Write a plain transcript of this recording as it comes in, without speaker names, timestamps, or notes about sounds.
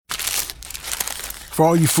For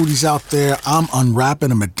all you foodies out there, I'm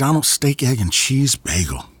unwrapping a McDonald's steak, egg, and cheese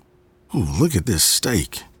bagel. Ooh, look at this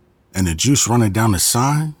steak. And the juice running down the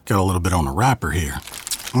side, got a little bit on the wrapper here.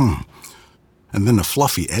 And then the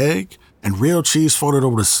fluffy egg and real cheese folded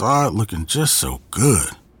over the side, looking just so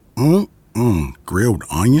good. Grilled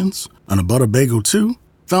onions and a butter bagel too.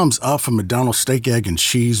 Thumbs up for McDonald's steak, egg, and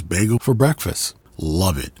cheese bagel for breakfast.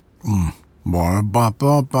 Love it. I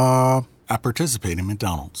participate in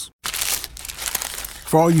McDonald's.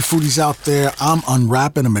 For all you foodies out there, I'm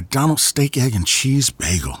unwrapping a McDonald's steak, egg, and cheese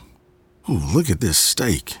bagel. Ooh, look at this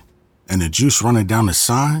steak. And the juice running down the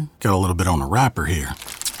side, got a little bit on the wrapper here.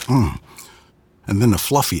 And then the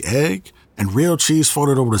fluffy egg and real cheese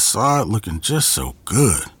folded over the side, looking just so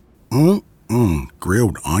good.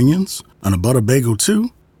 Grilled onions and a butter bagel too.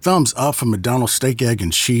 Thumbs up for McDonald's steak, egg,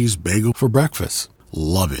 and cheese bagel for breakfast.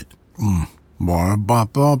 Love it. I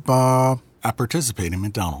participate in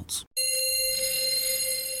McDonald's.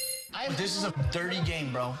 This is a dirty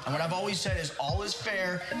game, bro. And what I've always said is all is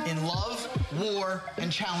fair in love, war,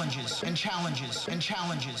 and challenges, and challenges, and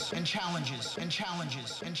challenges, and challenges, and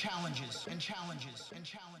challenges, and challenges, and challenges, and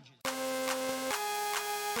challenges.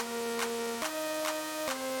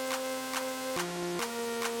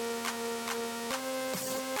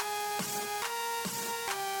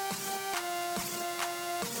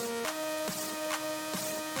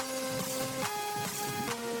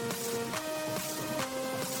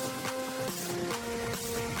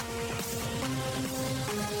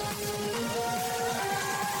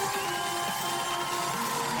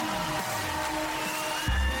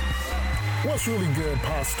 What's really good,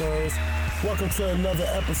 Posters? Welcome to another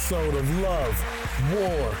episode of Love,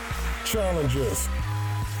 War, Challenges.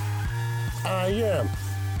 I am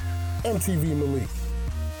MTV Malik.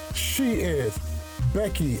 She is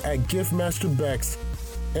Becky at Giftmaster Bex.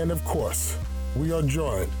 And of course, we are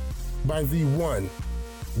joined by the one,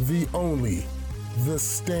 the only, the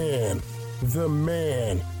Stan, the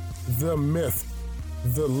man, the myth,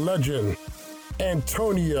 the legend,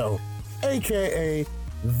 Antonio, aka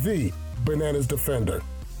the Bananas Defender.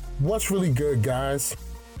 What's really good, guys?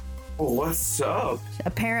 What's up?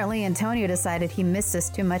 Apparently, Antonio decided he missed us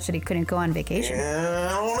too much that he couldn't go on vacation. Yeah,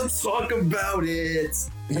 I don't want to talk about it.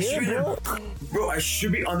 Bro, I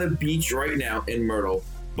should be on the beach right now in Myrtle,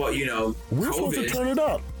 but you know, we're supposed to turn it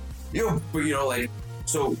up. But you know,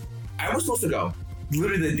 so I was supposed to go.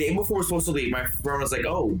 Literally the day before we're supposed to leave, my friend was like,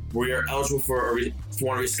 "Oh, we're eligible for if you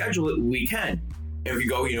want to reschedule it, we can. If we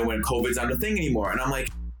go, when COVID's not a thing anymore." And I'm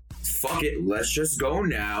like, fuck it, let's just go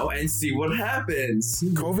now and see what happens.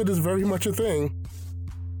 COVID is very much a thing.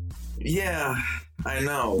 Yeah, I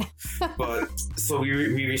know. But so we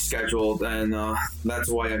rescheduled, and that's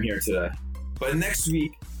why I'm here today. But next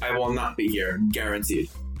week, I will not be here, guaranteed.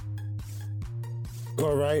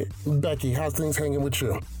 All right. Becky, how's things hanging with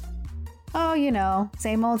you? Oh,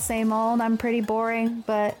 same old, same old. I'm pretty boring,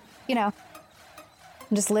 but, I'm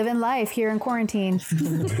just living life here in quarantine.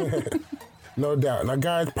 No doubt. Now,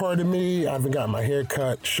 guys, pardon me. I haven't got my hair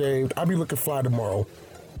cut, shaved. I'll be looking fly tomorrow,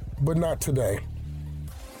 but not today.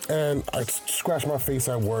 And I scratched my face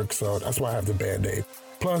at work, so that's why I have the Band-Aid.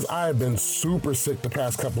 Plus, I have been super sick the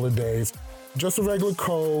past couple of days. Just a regular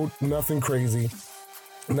cold, nothing crazy.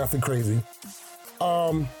 Nothing crazy.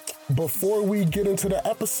 Before we get into the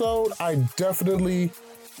episode, I definitely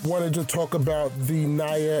wanted to talk about the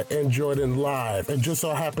Naya and Jordan live. It just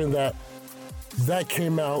so happened that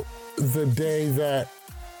came out the day that,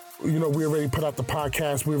 we already put out the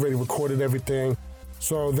podcast, we already recorded everything.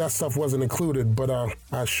 So that stuff wasn't included, but I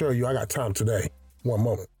assure you, I got time today. One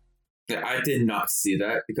moment. Yeah, I did not see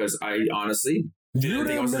that because I honestly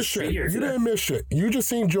didn't miss shit. You didn't miss shit. You just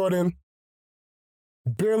seen Jordan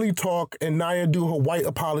barely talk and Naya do her white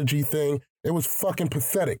apology thing. It was fucking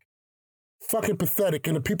pathetic. Fucking pathetic.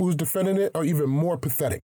 And the people who's defending it are even more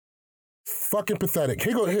pathetic. Fucking pathetic.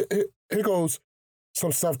 Here goes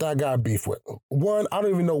some stuff that I got beef with. One, I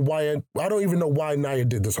don't even know why Naya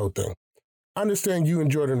did this whole thing. I understand you and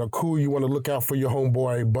Jordan are cool. You want to look out for your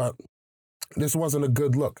homeboy, but this wasn't a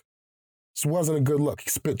good look. This wasn't a good look. He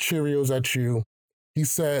spit Cheerios at you. He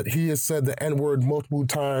has said the N-word multiple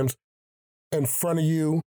times in front of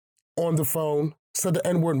you on the phone. Said the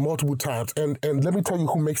N-word multiple times. And let me tell you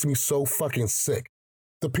who makes me so fucking sick.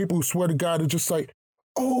 The people who swear to God are just like,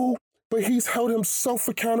 oh, but he's held himself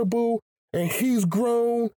accountable and he's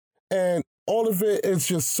grown, and all of it is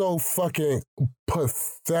just so fucking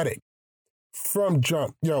pathetic. From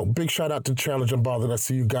jump. Yo, big shout out to Challenge Unbothered. I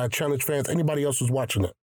see you guys, Challenge fans, anybody else who's watching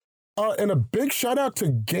it. And a big shout out to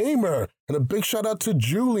Gamer, and a big shout out to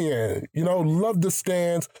Julian. Love the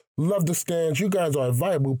stands. You guys are a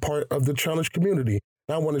viable part of the Challenge community.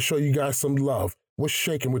 And I want to show you guys some love. What's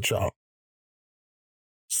shaking with y'all?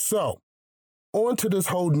 So, on to this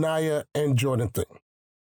whole Nia and Jordan thing.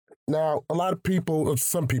 Now, a lot of people, or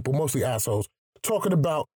some people, mostly assholes, talking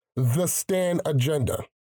about the Stan agenda.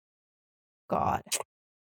 God.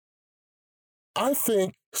 I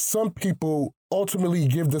think some people ultimately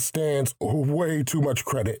give the Stans way too much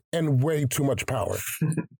credit and way too much power.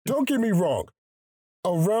 Don't get me wrong.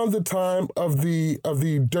 Around the time of the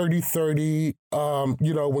Dirty 30,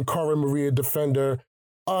 when Cara Maria Defender,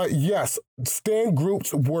 yes, Stan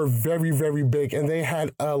groups were very, very big and they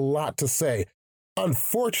had a lot to say.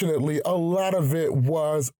 Unfortunately, a lot of it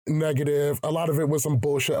was negative. A lot of it was some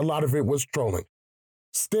bullshit. A lot of it was trolling.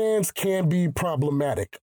 Stans can be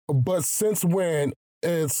problematic, but since when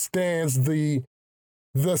it stands the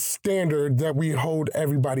standard that we hold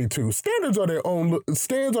everybody to? Stands are their own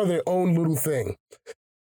little thing.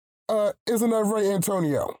 Isn't that right,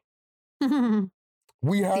 Antonio?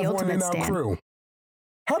 We have one in our crew.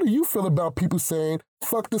 How do you feel about people saying,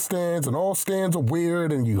 fuck the Stans and all Stans are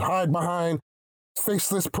weird and you hide behind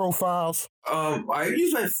faceless profiles? I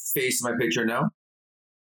use my face in my picture now.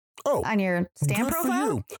 Oh, on your Stan good profile?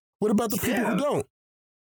 for you. What about the people who don't?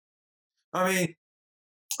 I mean,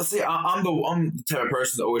 see, I'm the type of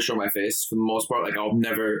person to always show my face for the most part. Like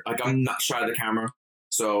I'm not shy of the camera.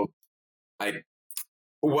 So,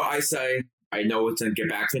 what I say, I know it's gonna get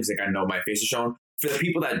back to me because I know my face is shown. For the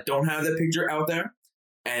people that don't have that picture out there,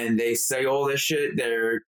 and they say all this shit,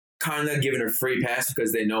 they're kind of giving a free pass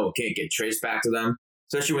because they know it can't get traced back to them.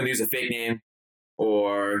 Especially when they use a fake name,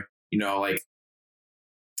 or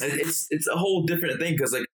it's a whole different thing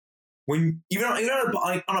because when even on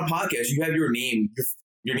a podcast, you have your name,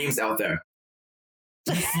 your name's out there.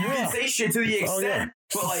 You can say shit to the extent,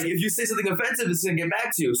 but if you say something offensive, it's gonna get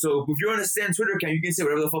back to you. So if you're on a Stan Twitter account, you can say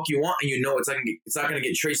whatever the fuck you want, and it's not gonna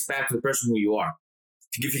get traced back to the person who you are.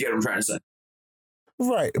 If you get what I'm trying to say.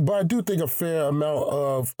 Right, but I do think a fair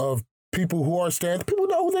amount of people who are Stans, people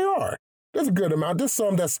know who they are. There's a good amount. There's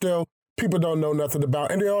some that still people don't know nothing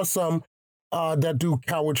about, and there are some that do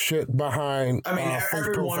coward shit behind. I mean,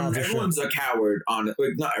 everyone's a coward.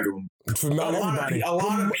 Not everyone. So not everybody. A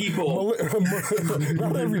lot of people.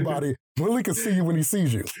 Not everybody. Malik can see you when he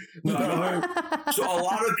sees you. No. So a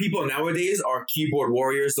lot of people nowadays are keyboard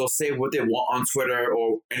warriors. They'll say what they want on Twitter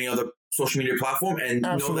or any other social media platform, and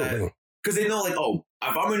Absolutely. know that because they know,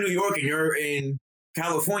 if I'm in New York and you're in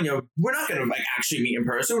California, we're not gonna actually meet in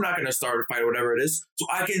person. We're not gonna start a fight or whatever it is. So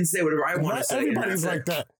I can say whatever I want to say. Everybody's like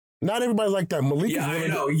that. Not everybody's like that. Malik is I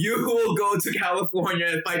know. You will go to California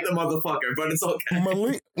and fight the motherfucker, but it's okay.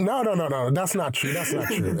 Malik, no. That's not true.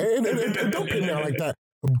 And don't pin me out like that.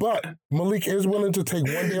 But Malik is willing to take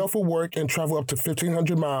one day off of work and travel up to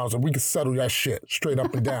 1,500 miles, and we can settle that shit straight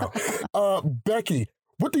up and down. Becky,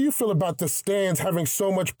 what do you feel about the Stans having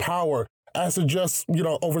so much power as to just,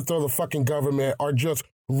 overthrow the fucking government or just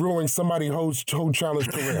ruin somebody's whole challenge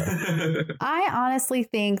career? I honestly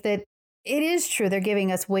think that it is true. They're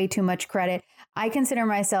giving us way too much credit. I consider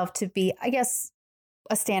myself to be, I guess,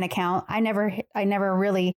 a Stan account. I never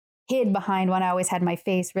really hid behind one. I always had my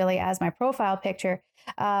face really as my profile picture.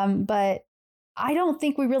 But I don't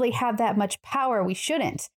think we really have that much power. We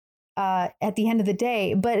shouldn't at the end of the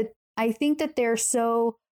day. But I think that they're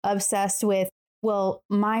so obsessed with, well,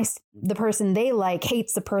 the person they like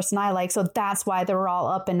hates the person I like. So that's why they're all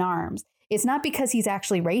up in arms. It's not because he's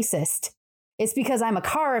actually racist. It's because I'm a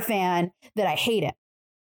Cara fan that I hate him.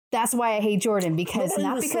 That's why I hate Jordan, because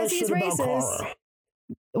not because he's racist.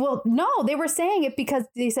 Well, no, they were saying it because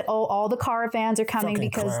they said, "Oh, all the Cara fans are coming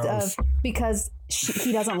because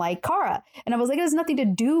he doesn't like Cara." And I was like, it has nothing to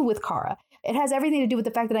do with Cara. It has everything to do with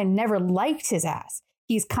the fact that I never liked his ass.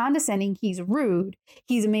 He's condescending. He's rude.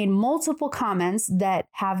 He's made multiple comments that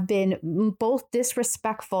have been both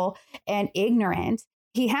disrespectful and ignorant.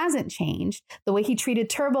 He hasn't changed. The way he treated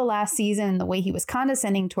Turbo last season, the way he was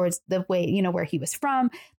condescending towards the way, where he was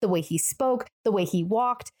from, the way he spoke, the way he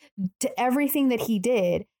walked, to everything that he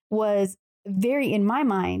did was very, in my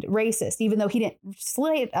mind, racist, even though he didn't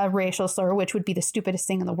slate a racial slur, which would be the stupidest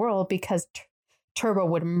thing in the world because Turbo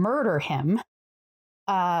would murder him.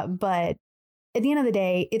 But at the end of the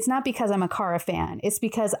day, it's not because I'm a Cara fan. It's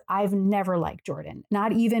because I've never liked Jordan,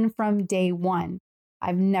 not even from day one.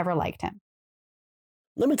 I've never liked him.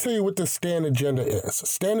 Let me tell you what the Stan agenda is.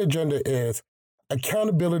 Stan agenda is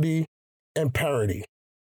accountability and parity.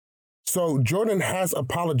 So Jordan has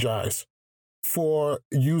apologized for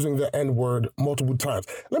using the N-word multiple times.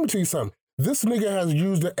 Let me tell you something. This nigga has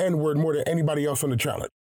used the N-word more than anybody else on the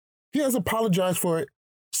challenge. He has apologized for it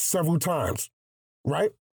several times,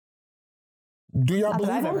 right? Do y'all believe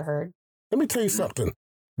him? I've ever heard. Let me tell you something.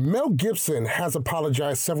 Mel Gibson has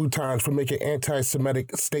apologized several times for making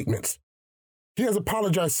anti-Semitic statements. He has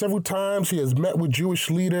apologized several times. He has met with Jewish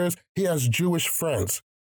leaders. He has Jewish friends.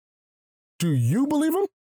 Do you believe him?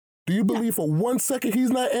 Do you believe for 1 second he's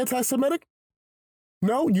not anti-Semitic?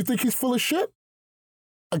 No? You think he's full of shit?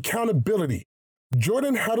 Accountability.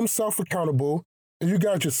 Jordan held himself accountable, and you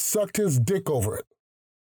guys just sucked his dick over it.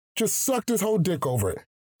 Just sucked his whole dick over it.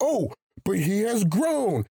 Oh, but he has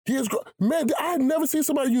grown. He has grown. Man, I had never seen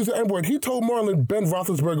somebody use the N-word. He told Marlon Ben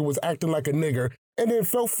Roethlisberger was acting like a nigger, and then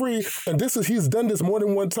felt free, and he's done this more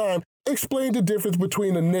than one time, explain the difference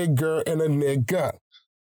between a nigger and a nigga.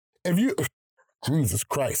 Jesus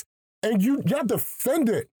Christ. And y'all defend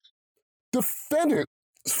it. Defend it.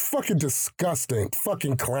 It's fucking disgusting.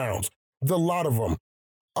 Fucking clowns. The lot of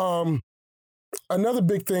them. Another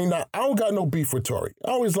big thing, now, I don't got no beef with Tori.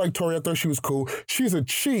 I always liked Tori. I thought she was cool. She's a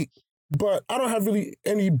cheat, but I don't have really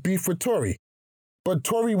any beef with Tori. But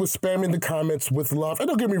Tori was spamming the comments with love. And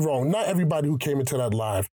don't get me wrong, not everybody who came into that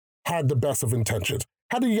live had the best of intentions.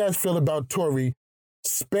 How do you guys feel about Tori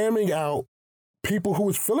spamming out people who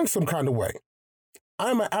was feeling some kind of way?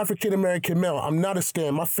 I'm an African-American male. I'm not a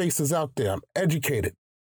stan. My face is out there. I'm educated.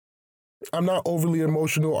 I'm not overly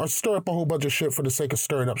emotional or stir up a whole bunch of shit for the sake of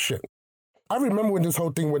stirring up shit. I remember when this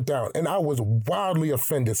whole thing went down, and I was wildly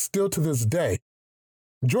offended, still to this day.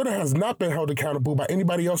 Jordan has not been held accountable by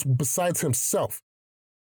anybody else besides himself.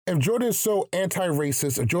 If Jordan is so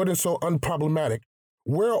anti-racist, if Jordan is so unproblematic,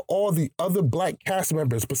 where are all the other black cast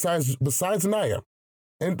members besides Naya?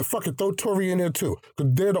 And fucking throw Tori in there too,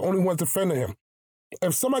 because they're the only ones defending him.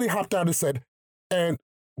 If somebody hopped out and said, and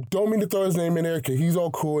don't mean to throw his name in there because he's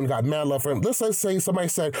all cool and got mad love for him. Let's say somebody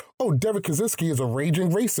said, oh, Derek Kaczynski is a raging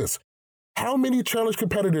racist. How many challenge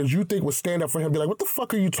competitors you think would stand up for him and be like, what the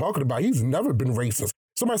fuck are you talking about? He's never been racist.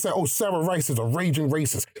 Somebody said, oh, Sarah Rice is a raging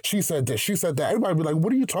racist. She said this, she said that. Everybody would be like,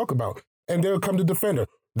 what are you talking about? And they'll come to defend her.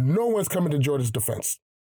 No one's coming to Jordan's defense.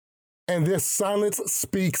 And their silence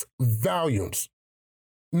speaks volumes.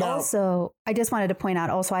 Now, also, I just wanted to point out,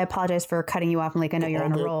 also, I apologize for cutting you off, Malik. I know you're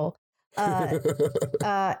on a roll.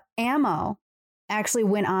 Ammo actually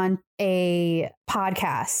went on a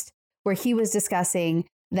podcast where he was discussing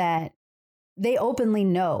that they openly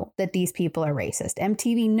know that these people are racist.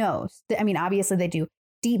 MTV knows. I mean, obviously they do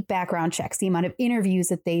deep background checks, the amount of interviews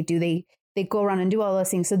that they do. They go around and do all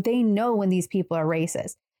those things. So they know when these people are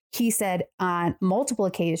racist. He said on multiple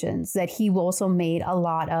occasions that he also made a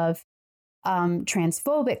lot of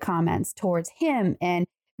transphobic comments towards him and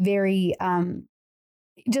very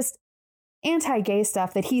just anti-gay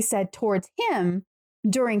stuff that he said towards him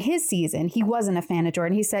during his season. He wasn't a fan of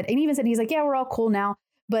Jordan. He said, and even said, he's like, yeah, we're all cool now.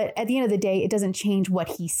 But at the end of the day, it doesn't change what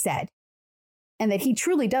he said. And that he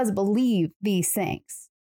truly does believe these things.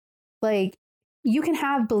 Like, you can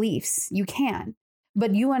have beliefs, you can,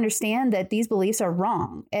 but you understand that these beliefs are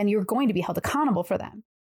wrong and you're going to be held accountable for them.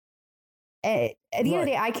 At the end of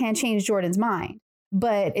the day, I can't change Jordan's mind,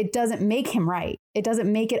 but it doesn't make him right. It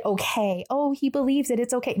doesn't make it okay. Oh, he believes it.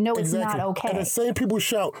 It's okay. No, it's not okay. And the same people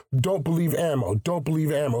shout, don't believe Ammo. Don't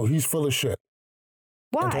believe Ammo. He's full of shit.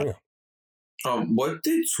 Why? What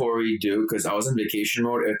did Tori do? Because I was in vacation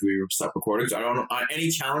mode after we stopped recording. So I don't know. On any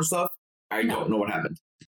challenge stuff, I don't know what happened.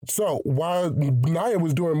 So while Naya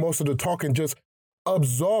was doing most of the talking, just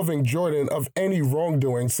absolving Jordan of any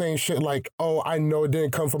wrongdoing, saying shit like, oh, I know it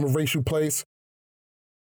didn't come from a racial place,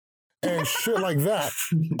 and shit like that,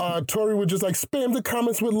 Tori would just like spam the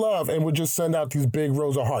comments with love and would just send out these big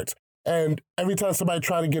rows of hearts. And every time somebody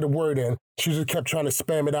tried to get a word in, she just kept trying to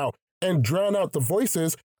spam it out and drown out the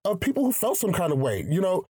voices of people who felt some kind of way. You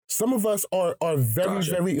know, some of us are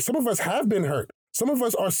very, some of us have been hurt. Some of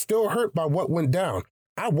us are still hurt by what went down.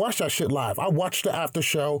 I watched that shit live. I watched the after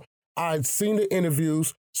show. I'd seen the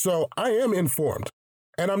interviews. So I am informed.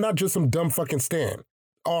 And I'm not just some dumb fucking stan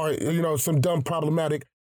or, you know, some dumb problematic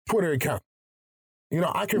Twitter account. You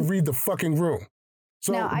know, I can read the fucking room.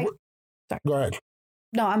 So sorry. Go ahead.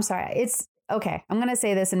 No, I'm sorry. It's okay. I'm going to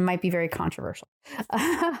say this and it might be very controversial.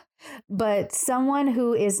 But someone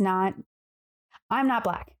who is not, I'm not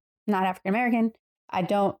Black, not African-American. I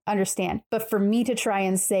don't understand. But for me to try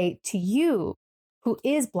and say to you, who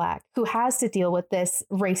is Black, who has to deal with this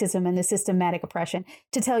racism and the systematic oppression,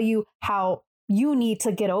 to tell you how you need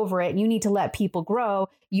to get over it. You need to let people grow.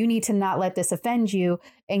 You need to not let this offend you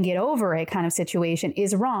and get over it kind of situation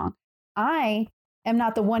is wrong. I am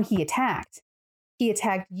not the one he attacked. He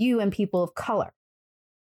attacked you and people of color.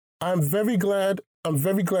 I'm very glad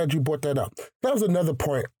you brought that up. That was another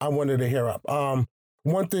point I wanted to hear up.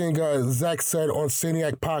 One thing Zach said on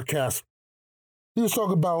Saniac podcast, he was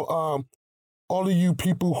talking about all of you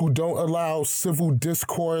people who don't allow civil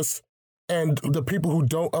discourse and the people who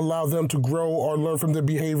don't allow them to grow or learn from their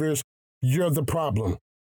behaviors, you're the problem.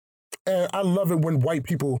 And I love it when white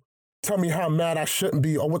people tell me how mad I shouldn't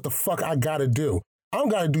be or what the fuck I gotta do. I don't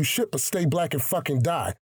gotta do shit but stay black and fucking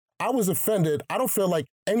die. I was offended. I don't feel like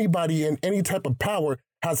anybody in any type of power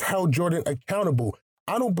has held Jordan accountable.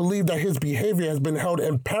 I don't believe that his behavior has been held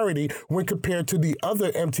in parity when compared to the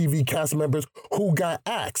other MTV cast members who got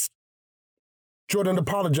axed. Jordan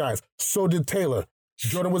apologized. So did Taylor.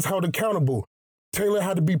 Jordan was held accountable. Taylor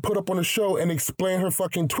had to be put up on the show and explain her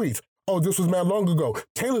fucking tweets. Oh, this was mad long ago.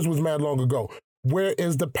 Taylor's was mad long ago. Where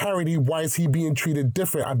is the parity? Why is he being treated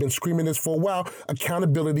different? I've been screaming this for a while.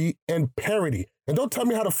 Accountability and parity. And don't tell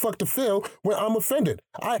me how the fuck to feel when I'm offended.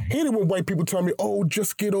 I hate it when white people tell me, oh,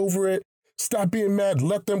 just get over it. Stop being mad.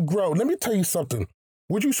 Let them grow. Let me tell you something.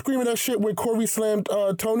 Would you screaming that shit when Corey slammed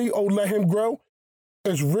Tony? Oh, let him grow?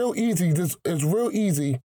 It's real easy. It's real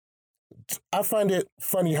easy. I find it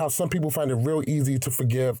funny how some people find it real easy to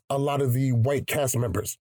forgive a lot of the white cast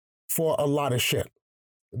members for a lot of shit.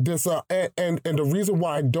 This and the reason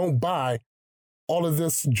why I don't buy all of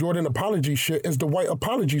this Jordan apology shit is the white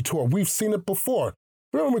apology tour. We've seen it before.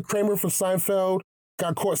 Remember when Kramer from Seinfeld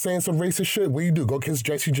got caught saying some racist shit? What do you do? Go kiss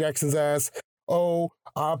Jesse Jackson's ass? Oh,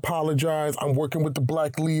 I apologize. I'm working with the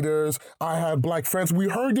black leaders. I have black friends. We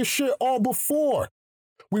heard this shit all before.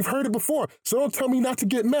 We've heard it before. So don't tell me not to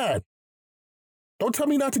get mad. Don't tell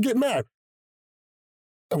me not to get mad.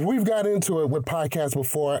 We've got into it with podcasts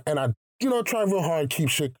before, and I try real hard to keep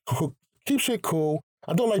shit cool.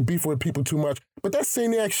 I don't like beefing with people too much, but that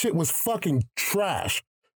Saniac shit was fucking trash.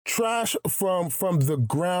 Trash from the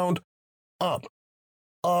ground up.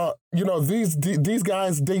 These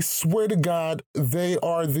guys, they swear to God they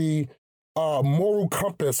are the moral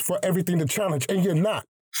compass for everything to challenge, and you're not.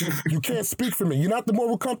 You can't speak for me. You're not the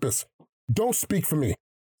moral compass. Don't speak for me.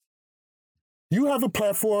 You have a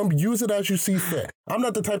platform, use it as you see fit. I'm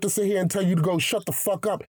not the type to sit here and tell you to go shut the fuck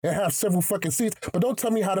up and have several fucking seats, but don't tell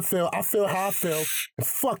me how to feel. I feel how I feel, and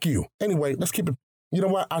fuck you. Anyway, let's keep it. You know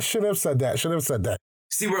what? I shouldn't have said that.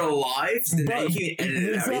 See, we're alive. So exactly,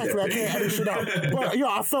 I can't edit shit out. But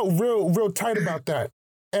I felt real tight about that.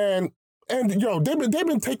 And they've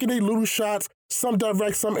been taking their little shots, some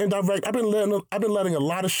direct, some indirect. I've been letting a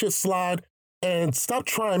lot of shit slide. And stop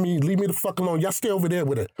trying me. Leave me the fuck alone. Y'all stay over there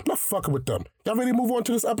with it. I'm not fucking with them. Y'all ready to move on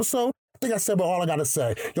to this episode? I think I said about all I gotta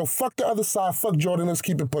say. Yo, fuck the other side. Fuck Jordan. Let's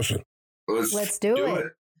keep it pushing. Let's do it.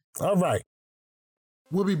 All right.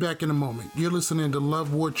 We'll be back in a moment. You're listening to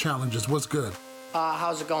Love War Challenges. What's good?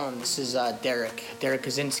 How's it going? This is Derek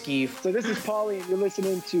Kaczynski. So this is Paulie, and you're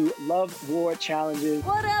listening to Love War Challenges.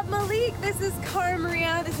 What up, Malik? This is Cara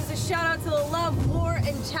Maria. This is a shout out to the Love War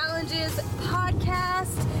and Challenges podcast.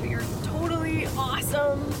 You're totally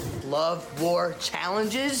awesome. Love War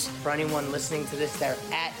Challenges. For anyone listening to this, they're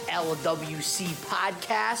at LWC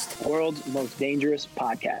Podcast. World's most dangerous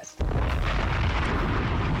podcast.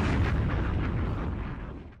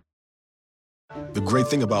 The great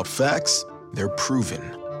thing about facts, they're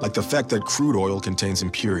proven. Like the fact that crude oil contains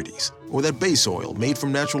impurities, or that base oil made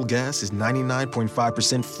from natural gas is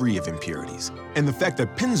 99.5% free of impurities. And the fact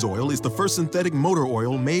that Pennzoil is the first synthetic motor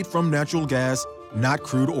oil made from natural gas, not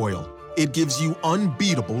crude oil. It gives you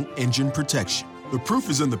unbeatable engine protection. The proof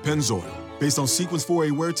is in the Pennzoil. Based on Sequence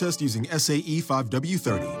 4A wear test using SAE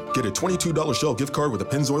 5W30. Get a $22 Shell gift card with a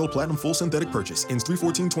Pennzoil Platinum Full Synthetic purchase. Ends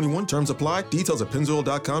 3/14/21. Terms apply. Details at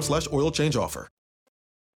pennzoil.com/oil change offer.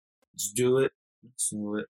 Let's do it.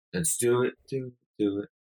 Do it.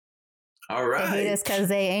 All right. They hate us because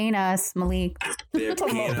they ain't us, Malik. They're Tell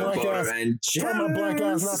my black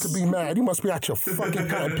ass not to be mad. You must be out your fucking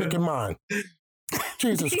cotton picking mind.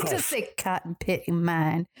 Jesus You Christ. just say cotton picking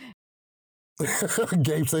mine.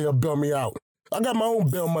 Gabe say he'll bail me out. I got my own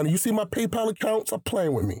bail money. You see my PayPal account? Stop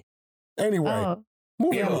playing with me. Anyway,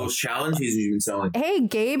 moving on. Those challenges you've been selling. Hey,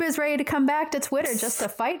 Gabe is ready to come back to Twitter just to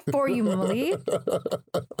fight for you, Malik.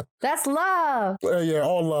 That's love. Yeah,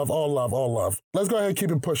 all love. Let's go ahead and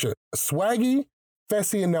keep it pushing. Swaggy,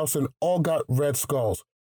 Fessy, and Nelson all got red skulls.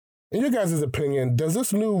 In your guys' opinion, does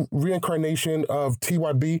this new reincarnation of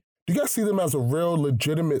TYB, do you guys see them as a real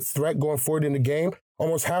legitimate threat going forward in the game?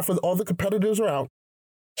 Almost half of all the competitors are out.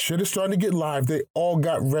 Shit is starting to get live. They all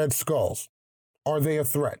got red skulls. Are they a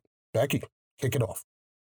threat? Becky, kick it off.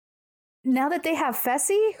 Now that they have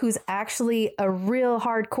Fessy, who's actually a real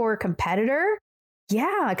hardcore competitor,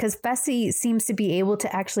 yeah, because Fessy seems to be able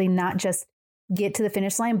to actually not just get to the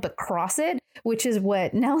finish line, but cross it, which is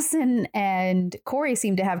what Nelson and Corey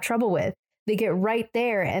seem to have trouble with. They get right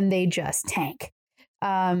there and they just tank.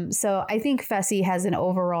 So I think Fessy has an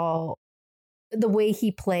overall, the way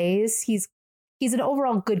he plays, he's an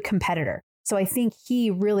overall good competitor. So I think he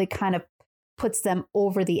really kind of puts them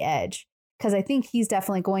over the edge, because I think he's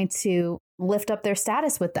definitely going to lift up their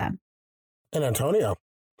status with them. And Antonio.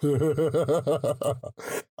 I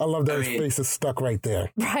love that his face is stuck right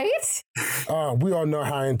there. Right? We all know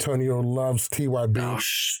how Antonio loves TYB.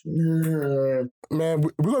 Man,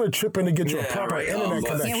 we're going to chip in to get you a proper internet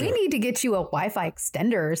connection. Yeah, we need to get you a Wi-Fi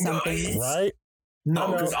extender or something. Right?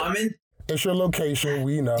 No, because I'm in. It's your location.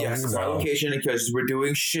 We know. Yes, it's my location, because we're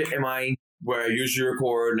doing shit in my where I usually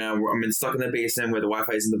record. Now I'm stuck in the basement where the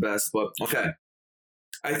Wi-Fi isn't the best. But okay,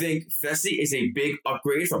 I think Fessy is a big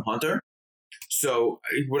upgrade from Hunter. So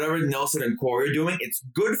whatever Nelson and Corey are doing, it's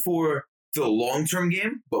good for the long-term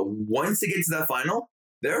game. But once they get to that final,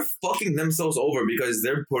 they're fucking themselves over because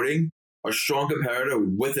they're putting a strong competitor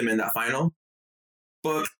with them in that final.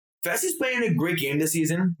 But Fessy's playing a great game this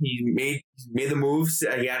season. He made the moves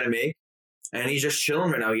that he had to make, and he's just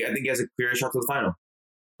chilling right now. I think he has a clear shot to the final.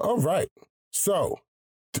 All right. So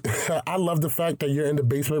I love the fact that you're in the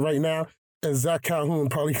basement right now. And Zach Calhoun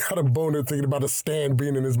probably got a boner thinking about a stand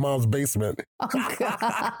being in his mom's basement. Oh,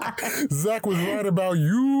 God. Zach was right about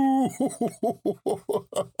you.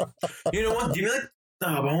 You know what? Give me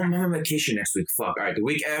I'm on vacation next week. Fuck. All right, the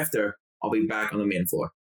week after, I'll be back on the main floor.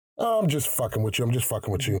 I'm just fucking with you. If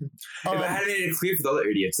I hadn't made it clear for the other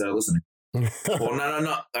idiots that are listening. Well,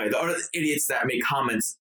 no. All right, the other idiots that make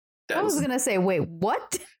comments. I was going to say, wait,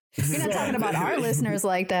 what? You're not talking about our listeners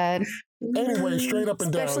like that. Anyway, straight up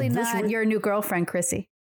and down. Especially not your new girlfriend, Chrissy.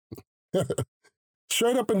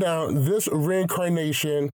 Straight up and down, this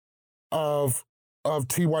reincarnation of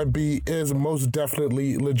TYB is most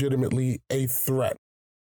definitely, legitimately a threat.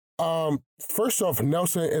 First off,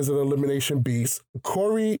 Nelson is an elimination beast.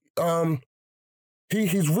 Corey,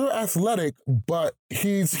 he's real athletic, but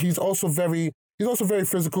he's also very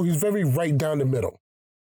physical. He's very right down the middle.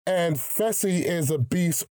 And Fessy is a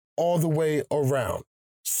beast all the way around.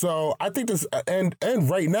 So I think this, and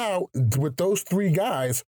right now, with those three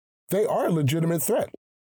guys, they are a legitimate threat,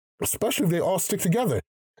 especially if they all stick together.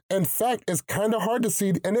 In fact, it's kind of hard to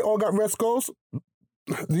see, and they all got red skulls.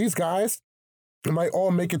 These guys might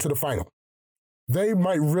all make it to the final. They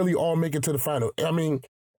might really all make it to the final. I mean,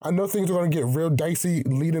 I know things are going to get real dicey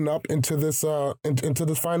leading up into this into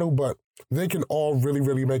this final, but they can all really,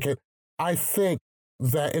 really make it. I think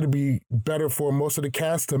that it'd be better for most of the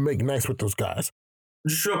cast to make nice with those guys.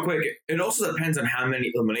 Just real quick, it also depends on how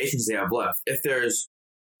many eliminations they have left. If there's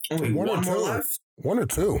only one more left. One or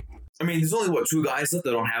two. I mean, there's only, two guys left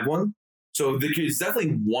that don't have one? So there's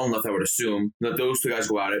definitely one left, I would assume, that those two guys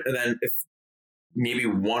go at it. And then if maybe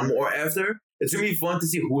one more after, it's going to be fun to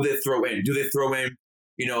see who they throw in. Do they throw in,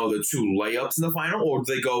 the two layups in the final? Or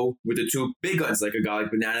do they go with the two big guns, like a guy like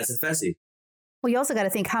Bananas and Fessy? Well, you also got to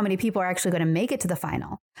think how many people are actually going to make it to the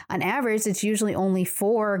final. On average, it's usually only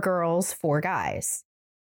 4 girls, 4 guys.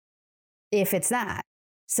 If it's that.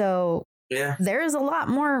 So yeah, there's a lot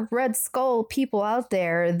more Red Skull people out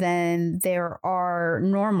there than there are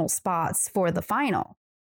normal spots for the final.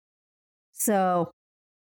 So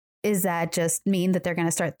does that just mean that they're going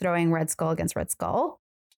to start throwing Red Skull against Red Skull?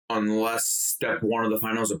 Unless step 1 of the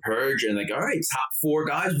finals a purge and all right, top 4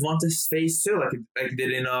 guys want this phase 2 like they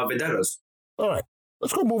did in Vendettas. All right,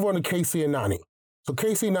 let's go move on to Casey and Nany. So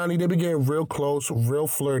Casey and Nany, they be getting real close, real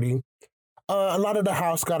flirty. A lot of the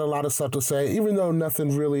house got a lot of stuff to say, even though nothing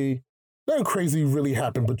crazy really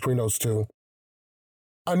happened between those two.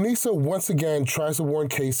 Anissa once again tries to warn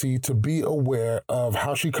Casey to be aware of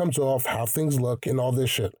how she comes off, how things look, and all this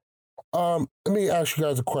shit. Let me ask you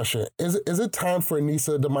guys a question. Is it time for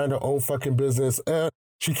Anissa to mind her own fucking business?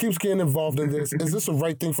 She keeps getting involved in this. Is this the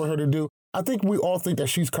right thing for her to do? I think we all think that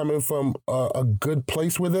she's coming from a good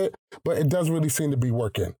place with it, but it doesn't really seem to be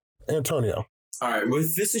working. Antonio. All right,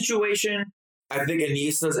 with this situation, I think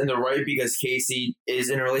Anissa's in the right because Casey is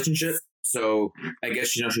in a relationship. So I guess,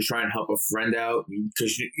 she's trying to help a friend out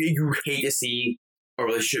because you hate to see a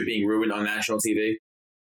relationship being ruined on national TV.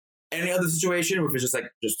 Any other situation, if it's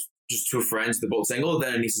just 2 friends, they're both single,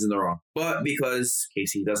 then Anissa's in the wrong. But because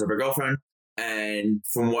Casey does have a girlfriend, and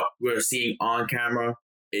from what we're seeing on camera,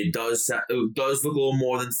 it does look a little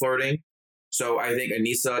more than flirting. So I think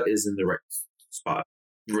Anissa is in the right spot.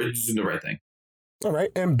 Is in the right thing. All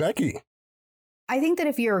right. And Becky. I think that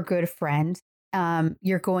if you're a good friend,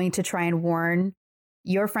 you're going to try and warn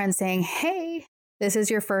your friend saying, hey, this is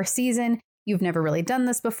your first season. You've never really done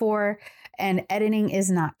this before. And editing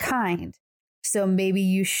is not kind. So maybe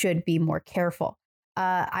you should be more careful.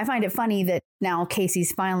 I find it funny that now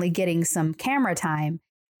Casey's finally getting some camera time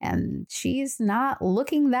and she's not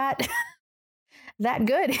looking that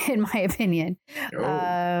good, in my opinion.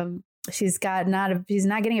 Oh. She's not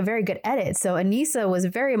getting a very good edit. So Anissa was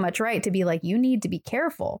very much right to be like, you need to be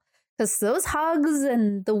careful Because those hugs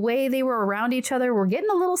and the way they were around each other were getting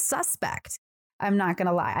a little suspect. I'm not going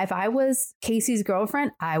to lie. If I was Casey's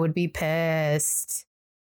girlfriend, I would be pissed.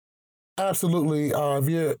 Absolutely. If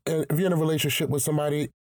you're in a relationship with somebody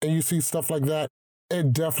and you see stuff like that,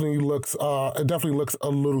 it definitely looks a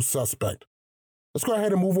little suspect. Let's go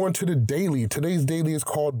ahead and move on to the daily. Today's daily is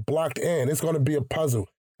called Blocked In. It's going to be a puzzle.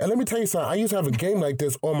 And let me tell you something. I used to have a game like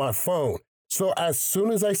this on my phone. So as soon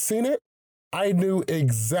as I seen it, I knew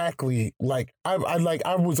exactly, I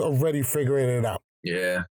was already figuring it out.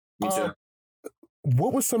 Yeah, me too.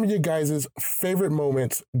 What were some of your guys' favorite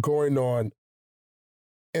moments going on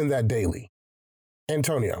in that daily?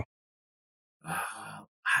 Antonio.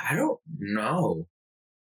 I don't know.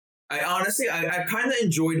 I honestly kind of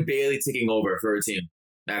enjoyed Bailey taking over for her team,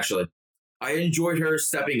 actually. I enjoyed her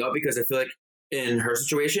stepping up because I feel like in her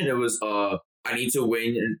situation, it was, I need to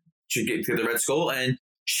win and to get the Red Skull, and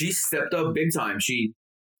she stepped up big time. She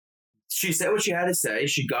said what she had to say.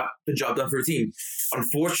 She got the job done for her team.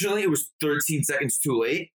 Unfortunately, it was 13 seconds too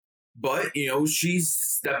late, but, she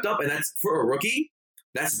stepped up, and that's, for a rookie,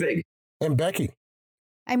 that's big. And Becky.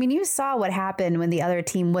 I mean, you saw what happened when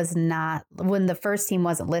when the first team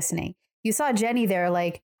wasn't listening. You saw Jenny there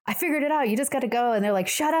like, I figured it out. You just got to go. And they're like,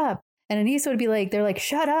 shut up. And Anissa would be like, they're like,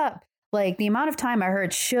 shut up. Like the amount of time I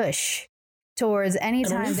heard shush towards any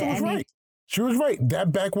time that any. Right. She was right.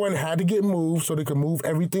 That back one had to get moved so they could move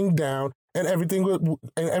everything down and everything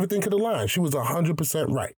could align. She was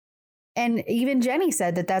 100% right. And even Jenny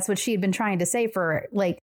said that that's what she had been trying to say for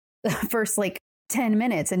like the first 10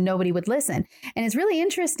 minutes and nobody would listen. And it's really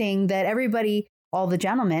interesting that everybody, all the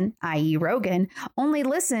gentlemen, i.e. Rogan, only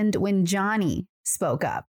listened when Johnny spoke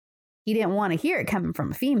up. He didn't want to hear it coming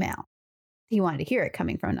from a female. He wanted to hear it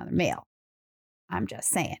coming from another male. I'm just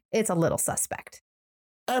saying, it's a little suspect.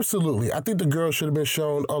 Absolutely. I think the girls should have been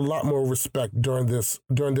shown a lot more respect during this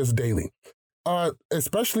daily.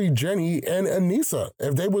 Especially Jenny and Anissa.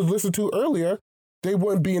 If they were listened to earlier, they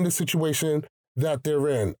wouldn't be in the situation that they're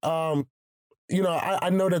in. I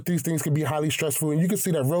know that these things can be highly stressful, and you can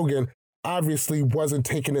see that Rogan obviously wasn't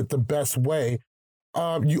taking it the best way.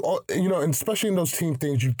 And especially in those team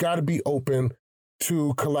things, you've got to be open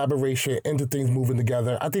to collaboration and to things moving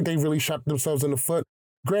together. I think they really shot themselves in the foot.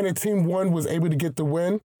 Granted, Team 1 was able to get the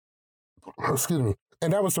win. Excuse me.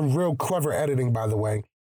 And that was some real clever editing, by the way.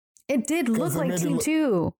 It did look like Team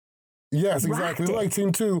 2. Yes, exactly. It looked like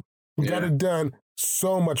Team 2 got it done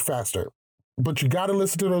so much faster. But you got to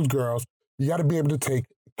listen to those girls. You got to be able to take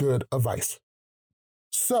good advice.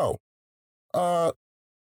 So, good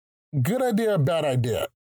idea or bad idea?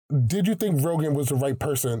 Did you think Rogan was the right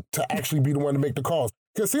person to actually be the one to make the calls?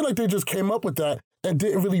 Because it seemed like they just came up with that and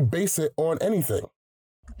didn't really base it on anything.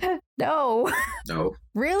 No.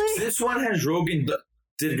 Really? This one has Rogan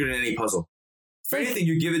did good in any puzzle. For anything,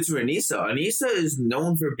 you give it to Anissa. Anissa is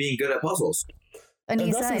known for being good at puzzles.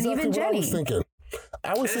 Anissa and even Jenny. I was thinking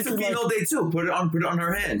it's a female day too. Put it on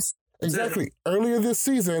her hands. Exactly. Earlier this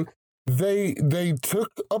season, they took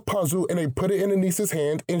a puzzle and they put it in Anissa's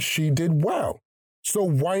hand, and she did well. So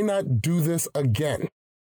why not do this again?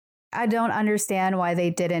 I don't understand why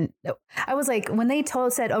they didn't. I was like, when they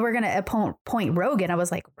said, we're going to appoint Rogan, I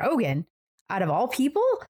was like, Rogan? Out of all people?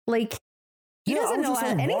 Like, he doesn't know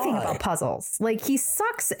anything about puzzles. Like, he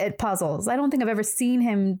sucks at puzzles. I don't think I've ever seen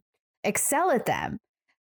him excel at them.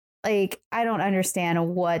 Like, I don't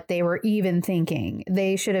understand what they were even thinking.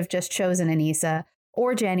 They should have just chosen Anissa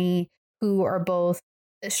or Jenny, who are both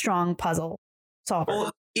strong puzzle solvers.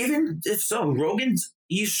 Well, even if so,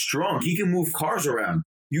 he's strong. He can move cars around.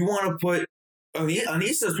 You want to put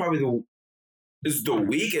Anissa is probably the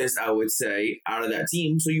weakest, I would say, out of that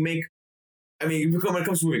team. So you make, when it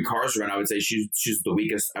comes to moving cars around, I would say she's the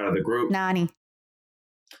weakest out of the group. Nani.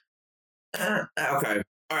 Okay.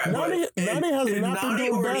 All right. Nani has not been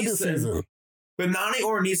doing bad this season. But Nani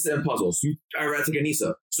or Anissa in puzzles, I rather take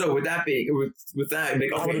Anissa. So with that being, with that,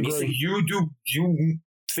 make Anissa, you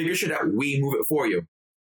figure shit out. We move it for you.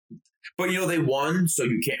 But they won, so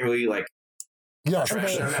you can't really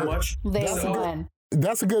trash them that much. They won.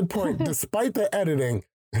 That's a good point. Despite the editing,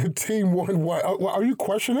 Team 1 won. Are you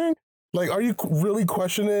questioning? Are you really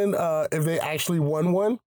questioning if they actually won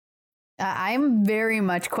one? I'm very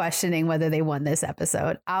much questioning whether they won this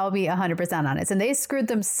episode. I'll be 100% honest. And they screwed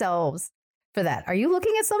themselves for that. Are you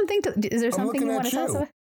looking at something? Is there something you want to tell us?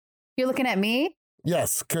 You're looking at me?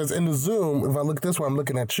 Yes, because in the Zoom, if I look this way, I'm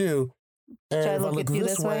looking at you. And if I look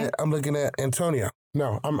this way, I'm looking at Antonio.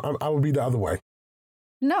 No, I would be the other way.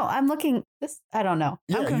 No, I'm looking this. I don't know.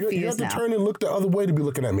 I'm confused you have to now. turn and look the other way to be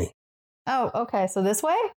looking at me. Oh, okay. So this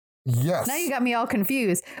way? Yes. Now you got me all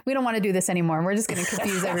confused. We don't want to do this anymore. We're just going to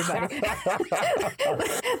confuse everybody.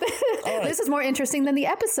 This is more interesting than the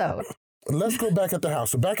episode. Let's go back at the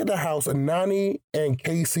house. So back at the house, Nani and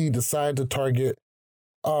Casey decide to target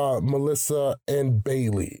Melissa and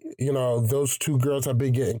Bailey. You know, those two girls have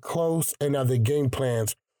been getting close, and now their game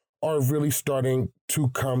plans are really starting to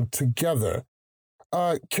come together.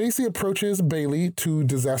 Casey approaches Bailey to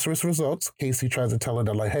disastrous results. Casey tries to tell her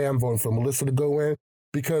that, like, hey, I'm voting for Melissa to go in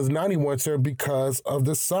because Nani wants her because of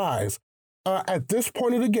the size. At this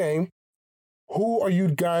point of the game, who are you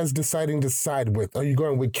guys deciding to side with? Are you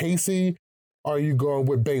going with Casey? Or are you going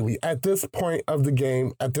with Bailey? At this point of the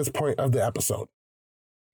game, at this point of the episode.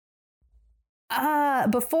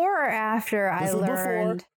 Before or after I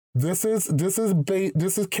learned. This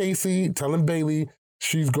is Casey telling Bailey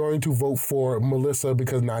she's going to vote for Melissa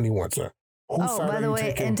because Nani wants her. By the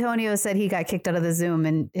way, Antonio said he got kicked out of the Zoom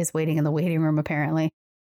and is waiting in the waiting room apparently.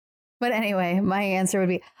 But anyway, my answer would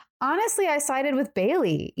be, honestly, I sided with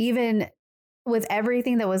Bailey. Even with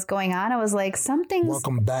everything that was going on, I was like, something's...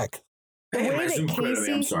 Welcome back. Hey, my Zoom quit on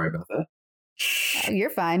me. I'm sorry about that. You're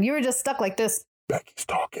fine. You were just stuck like this. Becky's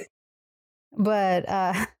talking. But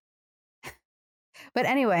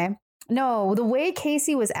anyway, no, the way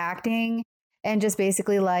Casey was acting and just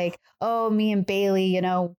basically like, oh, me and Bailey,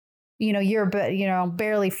 you're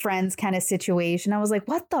barely friends kind of situation. I was like,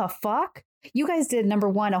 what the fuck? You guys did, number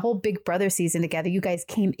one, a whole Big Brother season together. You guys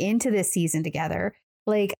came into this season together.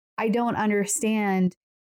 Like, I don't understand.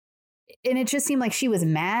 And it just seemed like she was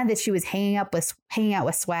mad that she was hanging out with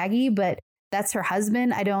Swaggy, but that's her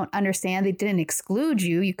husband. I don't understand. They didn't exclude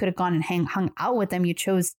you. You could have gone and hung out with them. You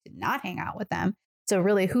chose to not hang out with them. So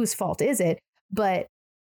really, whose fault is it? But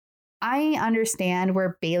I understand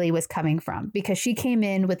where Bailey was coming from because she came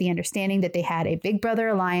in with the understanding that they had a Big Brother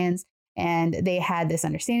alliance and they had this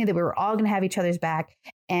understanding that we were all going to have each other's back.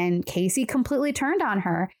 And Casey completely turned on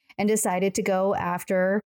her and decided to go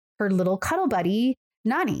after her little cuddle buddy,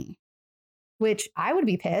 Nani, which I would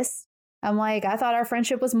be pissed. I'm like, I thought our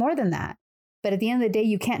friendship was more than that. But at the end of the day,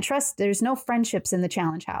 you can't trust. There's no friendships in the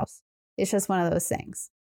challenge house. It's just one of those things.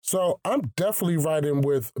 So I'm definitely riding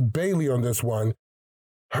with Bailey on this one.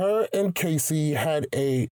 Her and Casey had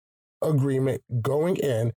a agreement going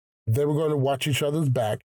in. They were going to watch each other's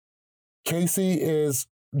back. Casey is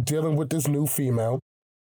dealing with this new female,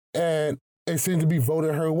 and it seems to be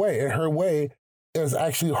voted her way. And her way is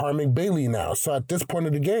actually harming Bailey now. So at this point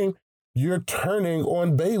of the game, you're turning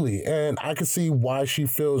on Bailey. And I can see why she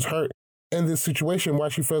feels hurt in this situation, why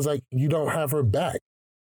she feels like you don't have her back.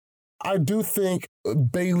 I do think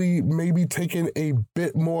Bailey may be taking a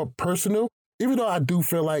bit more personal, even though I do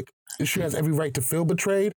feel like she has every right to feel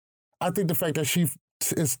betrayed. I think the fact that she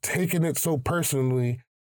is taking it so personally,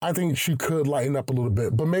 I think she could lighten up a little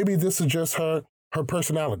bit. But maybe this is just her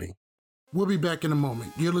personality. We'll be back in a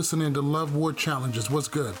moment. You're listening to Love War Challenges. What's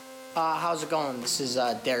good? How's it going? This is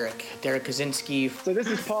Derek Kaczynski. So this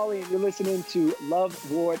is Paulie, and you're listening to Love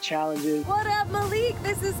War Challenges. What up, Malik?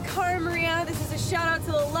 This is Cara Maria. This is a shout out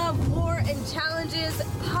to the Love War and Challenges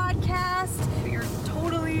podcast. You're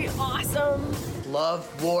totally awesome.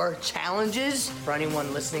 Love War Challenges. For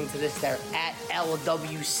anyone listening to this, they're at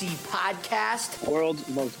LWC Podcast. World's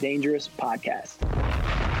most dangerous podcast.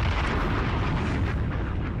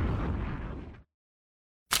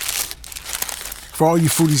 For all you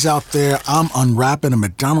foodies out there, I'm unwrapping a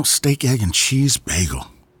McDonald's steak, egg, and cheese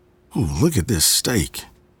bagel. Ooh, look at this steak.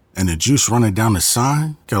 And the juice running down the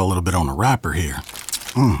side. Got a little bit on the wrapper here.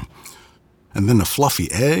 And then the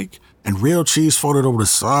fluffy egg and real cheese folded over the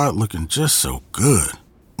side looking just so good.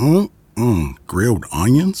 Grilled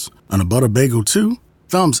onions and a butter bagel too.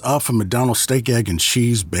 Thumbs up for McDonald's steak, egg, and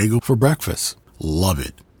cheese bagel for breakfast. Love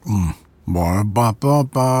it.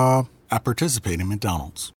 Ba-ba-ba-ba. I participate in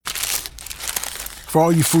McDonald's. For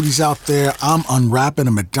all you foodies out there, I'm unwrapping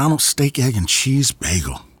a McDonald's steak, egg, and cheese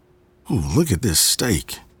bagel. Ooh, look at this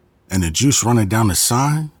steak. And the juice running down the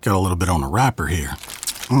side. Got a little bit on the wrapper here.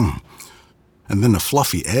 And then the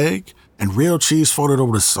fluffy egg and real cheese folded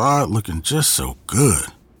over the side looking just so good.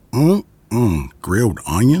 Grilled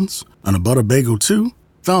onions and a butter bagel too.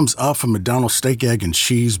 Thumbs up for McDonald's steak, egg, and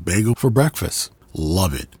cheese bagel for breakfast.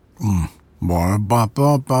 Love it.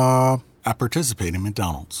 Ba-ba-ba-ba. I participate in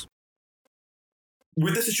McDonald's.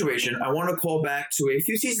 With this situation, I want to call back to a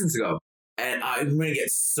few seasons ago. And I'm going to get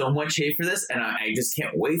so much hate for this, and I just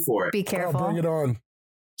can't wait for it. Be careful. Bring it on.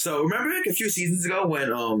 So remember like a few seasons ago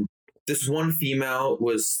when this one female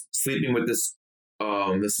was sleeping with this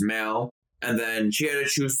male, and then she had to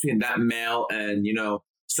choose between that male and,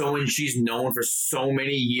 someone she's known for so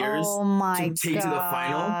many years to take to the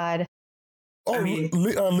final. Oh, I mean,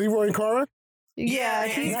 Leroy and Cara? Yeah,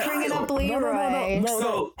 he's bringing up Leroy.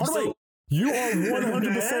 No. You are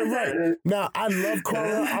 100% right. Now, I love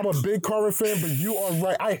Cara. I'm a big Cara fan, but you are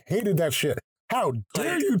right. I hated that shit. How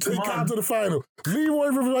dare you take Kyle to the final? Leroy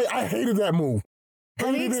River, I hated that move.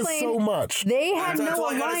 Let me explain. So much. They had no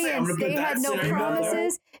alliance. They had no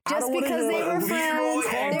promises. Just because they were friends,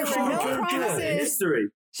 there were no promises. History.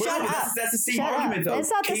 Shut up. That's the same argument, though. It's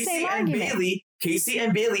not the same argument. Casey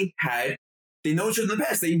and Bailey they know each other in the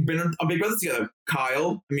past. They've been on Big Brother together.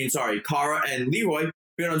 Cara and Leroy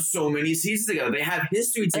been on so many seasons together. They have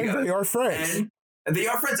history together. And they are friends. And they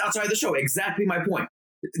are friends outside the show. Exactly my point.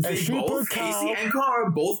 Casey and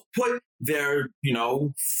Cara both put their,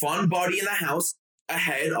 fun buddy in the house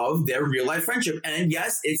ahead of their real life friendship. And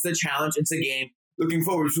yes, it's the challenge. It's a game looking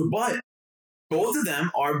forward to, but both of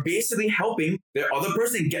them are basically helping their other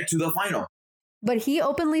person get to the final. But he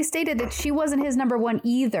openly stated that she wasn't his number one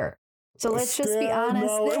either. So let's just be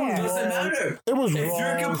honest there. It doesn't matter. It was if wrong.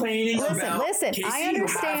 You're complaining about Listen, I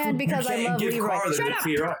understand because I love Leroy. Shut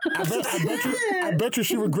up. I bet you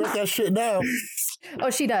she regret that shit now.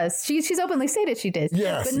 Oh, she does. She's openly stated she did.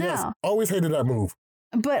 Yes, but no. Always hated that move.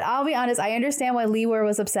 But I'll be honest, I understand why Leroy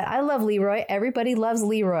was upset. I love Leroy. Everybody loves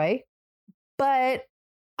Leroy. But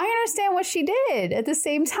I understand what she did at the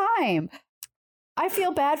same time. I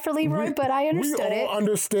feel bad for Leroy, but I understood it. We all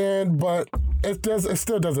understand, but it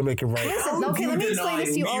still doesn't make it right. Listen, okay, let me explain this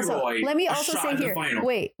to you also. Let me also say here.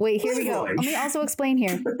 Wait, here we go. Let me also explain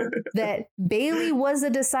here that Bailey was the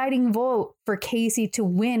deciding vote for Casey to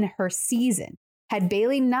win her season. Had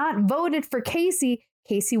Bailey not voted for Casey,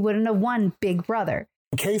 Casey wouldn't have won Big Brother.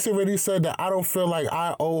 Casey already said that I don't feel like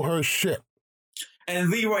I owe her shit. And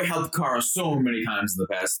Leroy helped Cara so many times in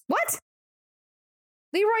the past. What?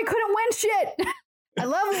 Leroy couldn't win shit. I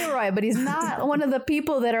love Leroy, but he's not one of the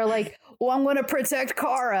people that are like, well, I'm going to protect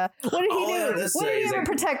Cara. What did he do? What did he ever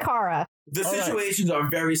protect Cara? The situations are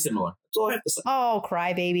very similar. That's all I have to say. Oh,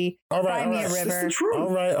 crybaby. Cry me a river.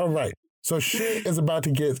 All right. So shit is about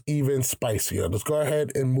to get even spicier. Let's go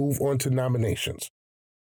ahead and move on to nominations.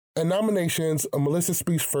 In nominations, Melissa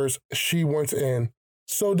speaks first. She wants in.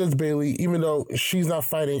 So does Bailey, even though she's not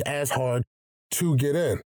fighting as hard to get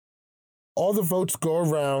in. All the votes go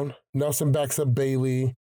around. Nelson backs up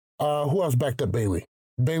Bailey. Who else backed up Bailey?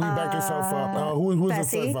 Bailey backed herself up. Who's the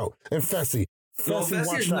third vote? And Fessy.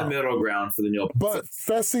 Fessy's in the middle ground for the Neil. But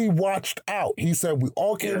Fessy watched out. He said we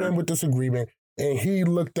all came in with this agreement, and he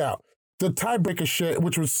looked out. The tiebreaker shit,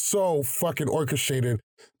 which was so fucking orchestrated,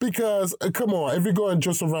 because, come on, if you're going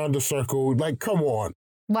just around the circle, like, come on.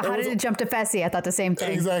 Well, how did it jump to Fessy? I thought the same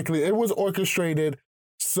thing. Exactly. It was orchestrated,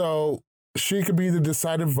 so she could be the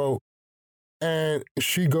decided vote, and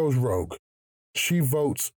she goes rogue. She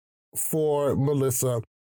votes for Melissa,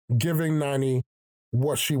 giving Nany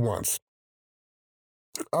what she wants.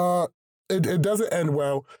 It doesn't end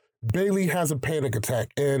well. Bailey has a panic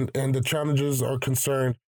attack, and the challengers are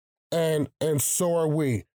concerned, and so are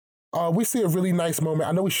we. We see a really nice moment.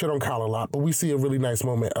 I know we shit on Kyle a lot, but we see a really nice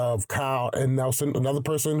moment of Kyle and Nelson, another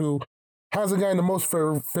person who hasn't gotten the most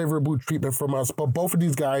favorable treatment from us, but both of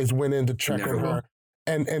these guys went in to check on her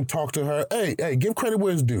and talk to her. Hey, give credit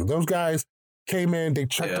where it's due. Those guys came in, they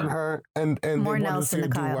checked on her, and more they wanted to see her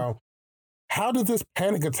do well. How did this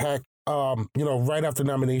panic attack, right after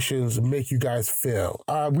nominations, make you guys feel?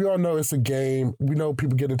 We all know it's a game. We know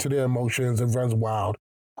people get into their emotions. It runs wild.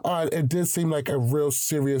 It did seem like a real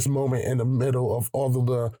serious moment in the middle of all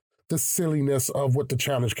of the silliness of what the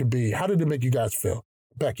challenge could be. How did it make you guys feel?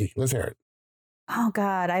 Becky, let's hear it. Oh,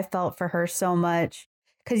 God, I felt for her so much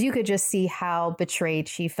because you could just see how betrayed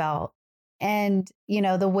she felt. And,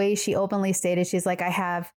 the way she openly stated, she's like, I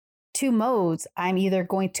have two modes. I'm either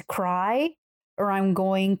going to cry or I'm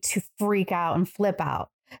going to freak out and flip out.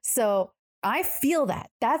 So I feel that.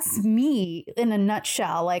 That's me in a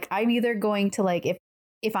nutshell. Like, I'm either going to,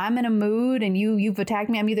 if I'm in a mood and you've attacked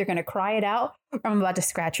me, I'm either going to cry it out or I'm about to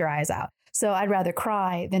scratch your eyes out. So I'd rather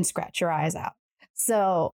cry than scratch your eyes out.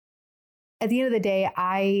 So at the end of the day,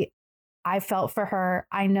 I felt for her.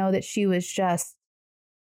 I know that she was just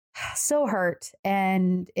so hurt,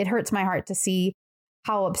 and it hurts my heart to see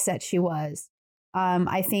how upset she was.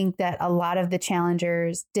 I think that a lot of the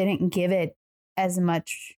challengers didn't give it as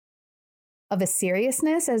much of a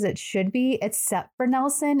seriousness as it should be, except for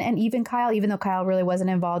Nelson and even Kyle. Even though Kyle really wasn't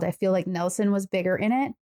involved, I feel like Nelson was bigger in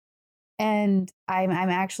it. And I'm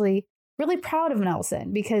actually really proud of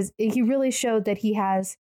Nelson because he really showed that he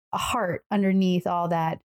has a heart underneath all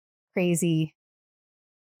that crazy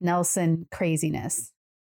Nelson craziness.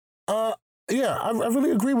 Yeah, I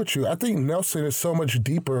really agree with you. I think Nelson is so much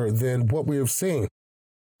deeper than what we have seen.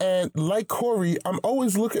 And like Corey, I'm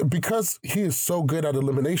always looking, because he is so good at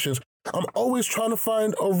eliminations, I'm always trying to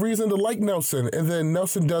find a reason to like Nelson. And then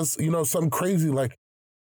Nelson does, something crazy like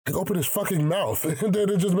open his fucking mouth. And then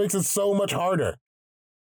it just makes it so much harder.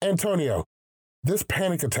 Antonio, this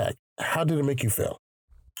panic attack, how did it make you feel?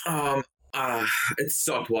 It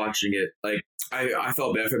sucked watching it. Like, I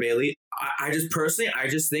felt bad for Bailey. I just personally, I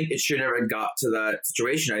just think it should never have got to that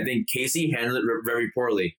situation. I think Casey handled it very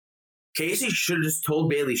poorly. Casey should have just told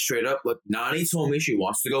Bailey straight up, look, Nani told me she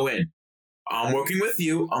wants to go in. I'm working with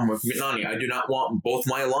you. I'm working with Nani. I do not want both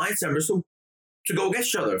my alliance members to go against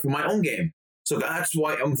each other for my own game. So that's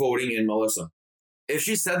why I'm voting in Melissa. If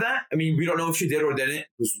she said that, I mean, we don't know if she did or didn't,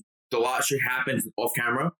 because a lot should happen off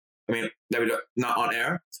camera. I mean, not on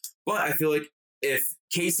air. But I feel like if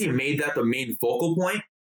Casey made that the main focal point,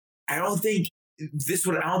 I don't think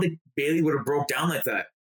Bailey would have broke down like that.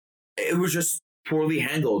 It was just poorly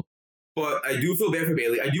handled. But I do feel bad for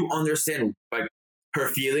Bailey. I do understand like her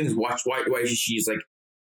feelings. Why she's like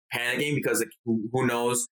panicking, because like who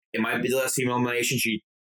knows? It might be the last female elimination. She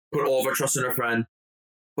put all of her trust in her friend.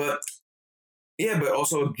 But yeah, but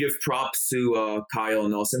also give props to Kyle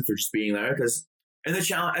and Nelson for just being there, because in the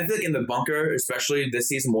challenge, I feel like in the bunker, especially this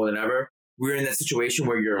season more than ever, we're in that situation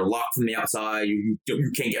where you're locked from the outside. You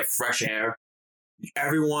can't get fresh air.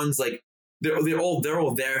 Everyone's like they're all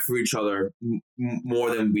there for each other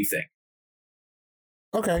more than we think.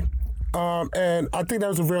 Okay, and I think that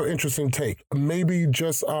was a real interesting take. Maybe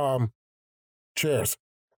just cheers.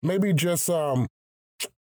 Maybe just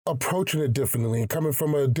approaching it differently, coming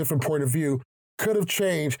from a different point of view, could have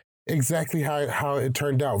changed exactly how it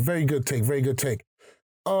turned out. Very good take. Very good take.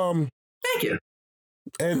 Thank you.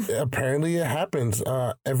 And apparently it happens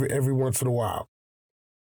every once in a while.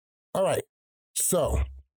 All right. So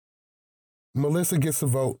Melissa gets the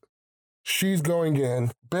vote. She's going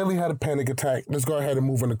in. Bailey had a panic attack. Let's go ahead and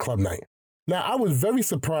move on to club night. Now, I was very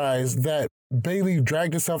surprised that Bailey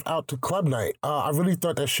dragged herself out to club night. I really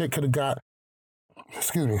thought that shit could have got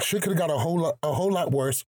a whole lot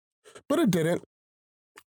worse, but it didn't.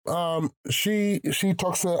 She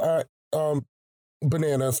talks to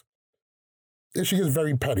Bananas, and she gets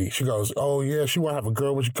very petty. She goes, "Oh yeah, she won't have a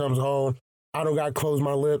girl when she comes home. I don't gotta close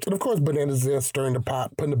my lips." And of course, Bananas is there stirring the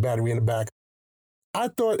pot, putting the battery in the back. I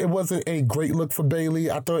thought it wasn't a great look for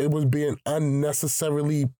Bailey. I thought it was being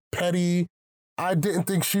unnecessarily petty. I didn't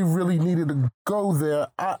think she really needed to go there.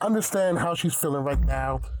 I understand how she's feeling right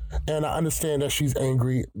now, and I understand that she's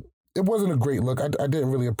angry. It wasn't a great look. I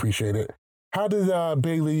didn't really appreciate it. How did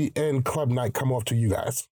Bailey and club night come off to you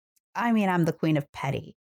guys? I mean, I'm the queen of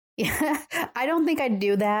petty. I don't think I'd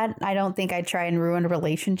do that. I don't think I'd try and ruin a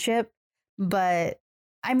relationship. But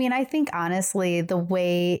I mean, I think honestly, the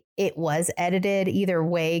way it was edited, either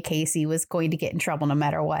way, Casey was going to get in trouble no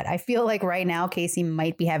matter what. I feel like right now, Casey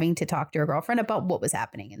might be having to talk to her girlfriend about what was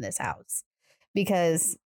happening in this house,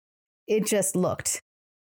 because it just looked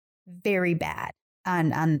very bad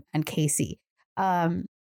on Casey.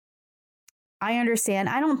 I understand.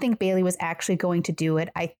 I don't think Bailey was actually going to do it.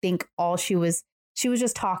 I think she was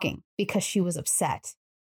just talking because she was upset.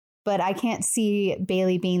 But I can't see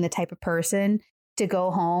Bailey being the type of person to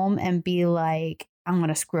go home and be like, I'm going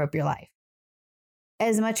to screw up your life.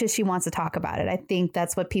 As much as she wants to talk about it, I think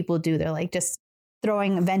that's what people do. They're like just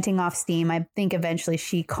venting off steam. I think eventually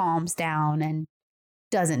she calms down and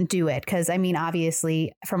doesn't do it. Because, I mean,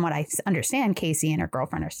 obviously, from what I understand, Casey and her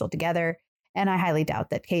girlfriend are still together. And I highly doubt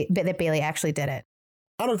that Bailey actually did it.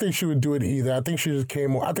 I don't think she would do it either. I think she just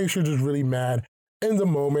I think she was just really mad in the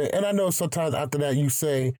moment. And I know sometimes after that you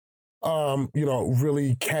say,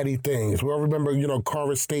 really catty things. We all remember,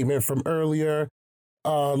 Cara's statement from earlier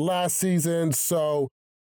last season. So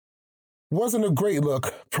wasn't a great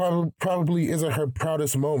look. Probably isn't her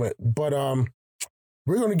proudest moment. But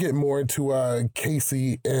we're going to get more into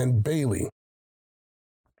Casey and Bailey.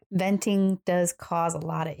 Venting does cause a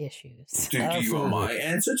lot of issues. Do you want my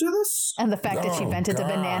answer to this? And the fact that she vented to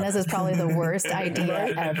Bananas is probably the worst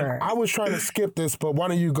idea ever. I was trying to skip this, but why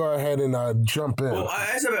don't you go ahead and jump in? Well, I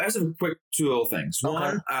have a quick two little things.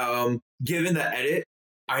 Okay. One, given the edit,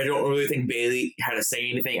 I don't really think Bailey had to say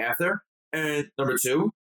anything after. And number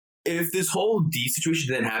two, if this whole D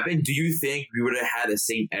situation didn't happen, do you think we would have had the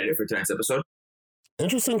same edit for tonight's episode?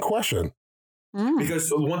 Interesting question.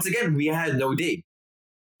 Because once again, we had no D.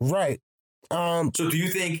 Right. So do you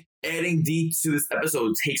think adding D to this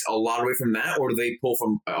episode takes a lot away from that, or do they pull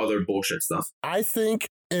from other bullshit stuff? I think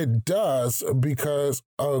it does, because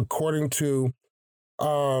according to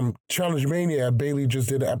Challenge Mania, Bailey just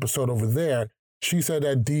did an episode over there. She said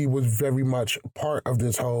that D was very much part of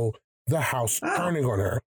this whole the house turning on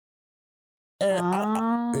her.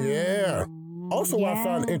 And yeah. Also, what I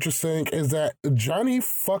found interesting is that Johnny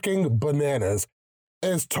fucking Bananas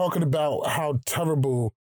is talking about how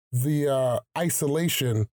terrible the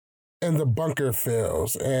isolation in the bunker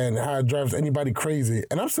feels and how it drives anybody crazy.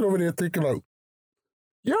 And I'm sitting over there thinking like,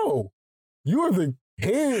 yo, you are the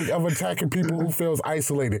king of attacking people who feels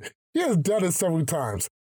isolated. He has done it several times.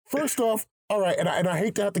 First off, all right, and I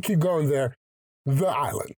hate to have to keep going there, the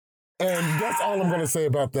island. And that's all I'm going to say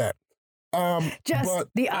about that. Just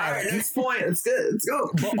the island. All right, next point. Let's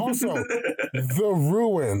go. But also, the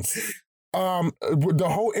ruins. The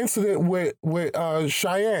whole incident with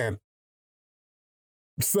Cheyenne.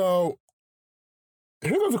 So,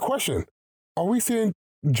 here goes a question. Are we seeing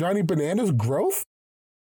Johnny Bananas' growth?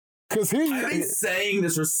 Because I've been saying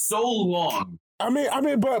this for so long. I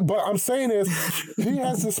mean, but I'm saying is he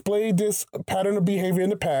has displayed this pattern of behavior in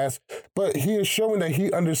the past, but he is showing that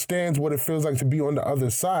he understands what it feels like to be on the other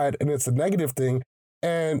side, and it's a negative thing,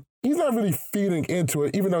 and he's not really feeding into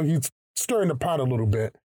it, even though he's stirring the pot a little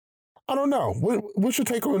bit. I don't know. What's your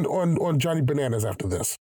take on Johnny Bananas after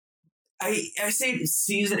this? I say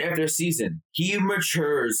season after season, he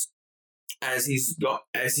matures as he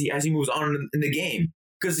moves on in the game,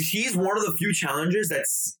 because he's one of the few challengers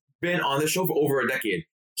that's been on the show for over a decade.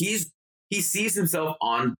 He sees himself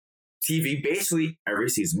on TV basically every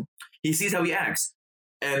season. He sees how he acts,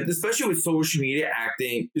 and especially with social media,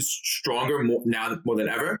 acting is stronger more than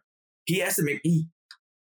ever. He has to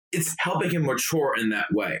it's helping him mature in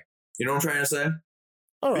that way. You know what I'm trying to say?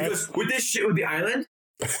 All right. Because with this shit with the island,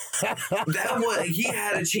 he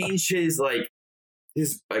had to change his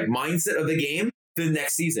mindset of the game the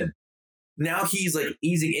next season. Now he's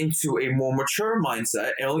easing into a more mature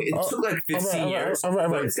mindset, and it took 15 years. All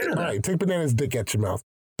right. Take Bananas' dick at your mouth.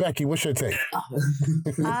 Becky, what's your take?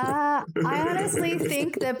 I honestly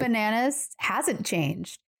think that Bananas hasn't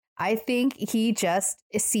changed. I think he just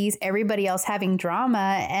sees everybody else having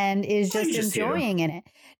drama and is just enjoying in it.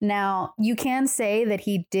 Now, you can say that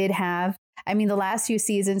he did have, the last few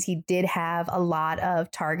seasons, he did have a lot of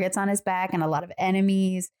targets on his back and a lot of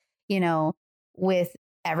enemies, with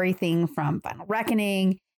everything from Final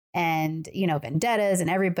Reckoning and, vendettas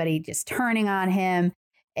and everybody just turning on him.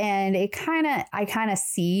 And I kind of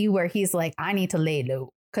see where he's like, I need to lay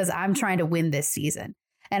low because I'm trying to win this season.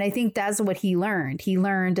 And I think that's what he learned. He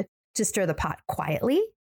learned to stir the pot quietly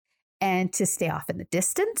and to stay off in the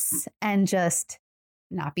distance and just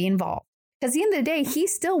not be involved. Because at the end of the day, he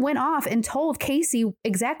still went off and told Casey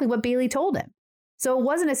exactly what Bailey told him. So it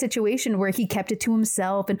wasn't a situation where he kept it to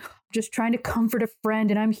himself and just trying to comfort a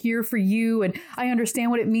friend and I'm here for you and I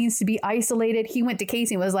understand what it means to be isolated. He went to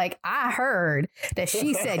Casey and was like, I heard that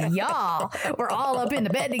she said y'all were all up in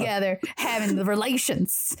the bed together having the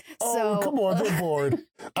relations. Oh, come on, good board.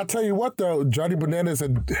 I'll tell you what, though, Johnny Bananas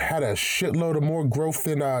had a shitload of more growth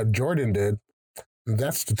than Jordan did.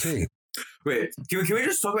 That's the tea. Wait, can we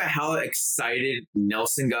just talk about how excited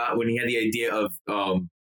Nelson got when he had the idea of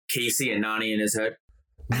Casey and Nani in his head?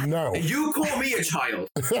 No. You call me a child.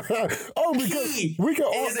 Because we can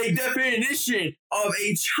all... is a definition of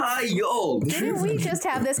a child. Didn't we just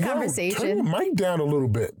have this conversation? Turn your mic down a little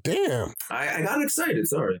bit. Damn. I got excited,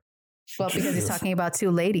 sorry. Well, because he's talking about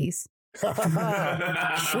two ladies.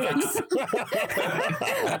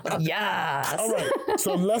 Yes. All right,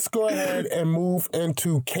 so let's go ahead and move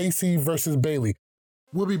into Casey versus Bailey.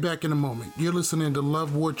 We'll be back in a moment. You're listening to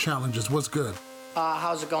Love War Challenges. What's good?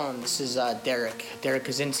 How's it going? This is Derek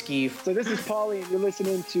Kaczynski. So this is Paulie, and you're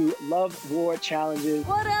listening to Love War Challenges.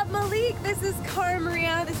 What up, Malik? This is Cara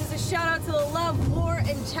Maria. This is a shout out to the Love, War,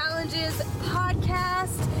 and Challenges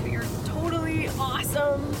podcast. You're totally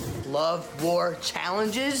awesome. Love, War,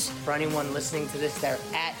 Challenges. For anyone listening to this, they're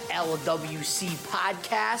at LWC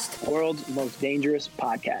Podcast. World's most dangerous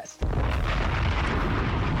podcast.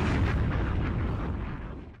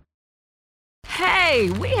 Hey,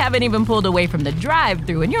 we haven't even pulled away from the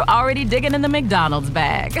drive-thru and you're already digging in the McDonald's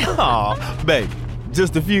bag. Aw, babe,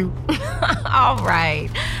 just a few. All right,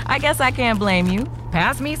 I guess I can't blame you.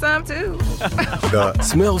 Pass me some, too. The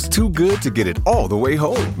smells too good to get it all the way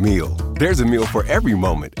home meal. There's a meal for every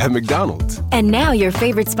moment at McDonald's. And now your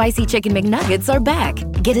favorite spicy chicken McNuggets are back.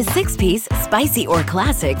 Get a 6-piece, spicy or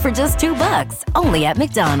classic for just $2, only at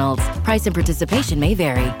McDonald's. Price and participation may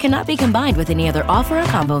vary. Cannot be combined with any other offer or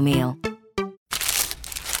combo meal.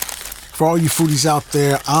 For all you foodies out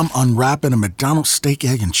there, I'm unwrapping a McDonald's steak,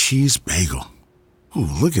 egg, and cheese bagel. Ooh,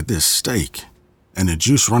 look at this steak. And the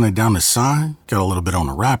juice running down the side. Got a little bit on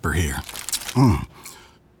the wrapper here. And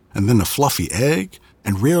then the fluffy egg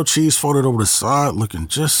and real cheese folded over the side looking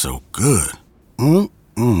just so good.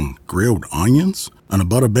 Grilled onions and a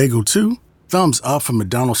butter bagel too. Thumbs up for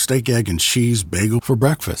McDonald's steak, egg, and cheese bagel for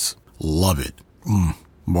breakfast. Love it.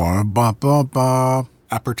 Ba-ba-ba-ba.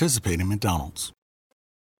 I participate in McDonald's.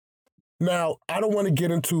 Now, I don't want to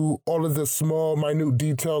get into all of the small, minute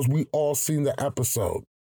details. We all seen the episode.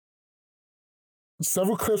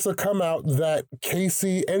 Several clips have come out that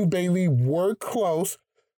Casey and Bailey were close.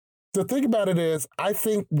 The thing about it is, I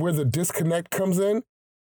think where the disconnect comes in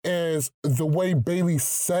is the way Bailey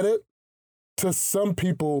said it. To some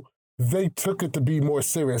people, they took it to be more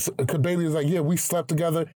serious. Because Bailey was like, yeah, we slept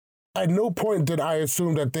together. At no point did I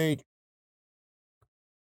assume that they...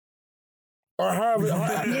 Or however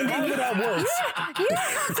that works. You don't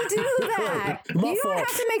have to do that. My you fault. don't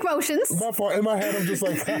have to make motions. My fault. In my head, I'm just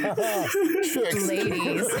like, chicks.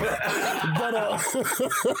 Ladies. But,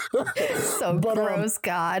 gross,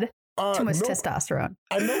 God. Too much testosterone.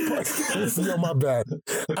 At no point, yo, my bad.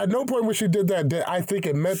 At no point when she did that, I think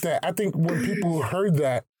it meant that. I think when people heard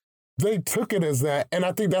that, they took it as that, and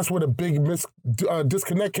I think that's where the big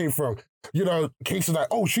disconnect came from. You know, Casey's like,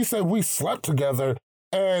 oh, she said we slept together,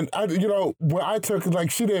 and where I took it, like,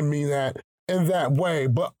 she didn't mean that in that way,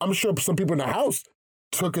 but I'm sure some people in the house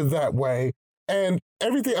took it that way, and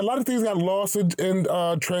a lot of things got lost in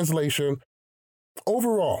translation.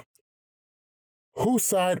 Overall, whose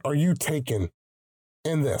side are you taking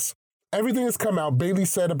in this? Everything has come out. Bailey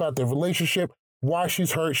said about their relationship, why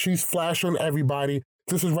she's hurt. She's flashing everybody.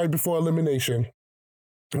 This is right before elimination.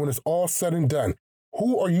 When it's all said and done,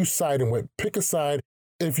 who are you siding with? Pick a side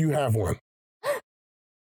if you have one.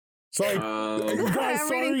 Sorry, guys,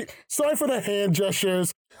 sorry for the hand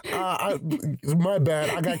gestures. My bad.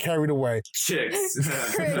 I got carried away. Chicks.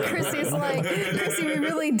 Chrissy's like, Chrissy, we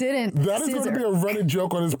really didn't. That is going to be a running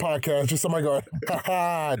joke on this podcast. Just somebody going,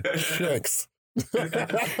 ha, chicks. And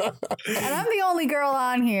I'm the only girl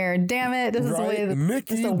on here. Damn it. This is the way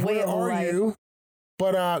Nikki, where are you?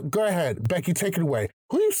 But go ahead. Becky, take it away.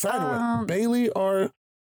 Who are you siding with? Bailey or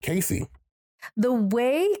Casey? The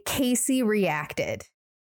way Casey reacted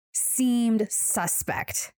seemed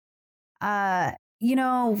suspect.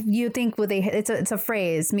 You think it's a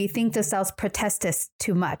phrase, me think the self protestus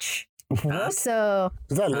too much. What? So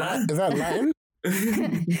is that Latin?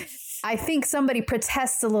 I think somebody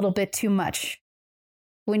protests a little bit too much.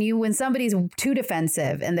 When somebody's too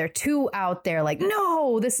defensive and they're too out there like,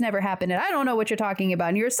 no, this never happened and I don't know what you're talking about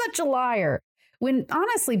and you're such a liar. When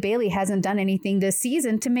honestly, Bailey hasn't done anything this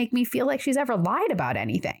season to make me feel like she's ever lied about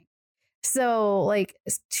anything. So, like,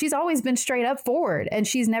 she's always been straight up forward and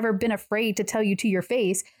she's never been afraid to tell you to your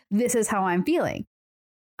face, this is how I'm feeling.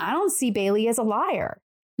 I don't see Bailey as a liar.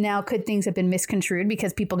 Now, could things have been misconstrued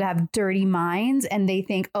because people have dirty minds and they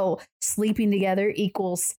think, oh, sleeping together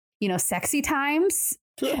equals, sexy times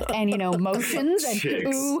and, motions and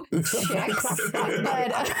ooh, chicks.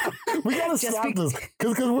 But we got to stop this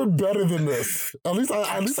because we're better than this. At least I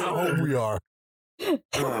hope we are.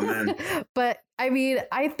 Oh, man. But I mean,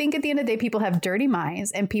 I think at the end of the day, people have dirty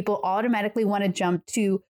minds and people automatically want to jump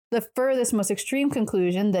to the furthest, most extreme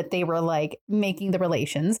conclusion that they were like making the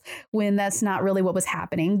relations when that's not really what was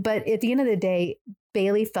happening. But at the end of the day,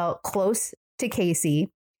 Bailey felt close to Casey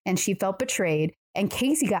and she felt betrayed. And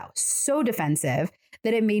Casey got so defensive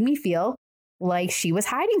that it made me feel like she was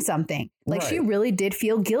hiding something. Like she really did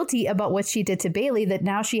feel guilty about what she did to Bailey, that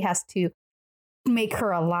now she has to make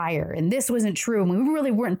her a liar. And this wasn't true. And we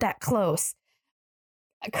really weren't that close.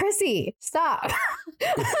 Chrissy, stop.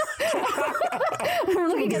 I'm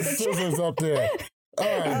looking at the scissors up there.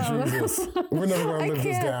 Oh, Jesus. We're never going to live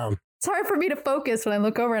this down. It's hard for me to focus when I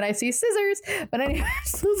look over and I see scissors. But anyway,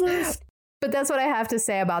 scissors. But that's what I have to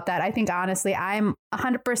say about that. I think, honestly, I'm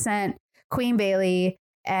 100% Queen Bailey.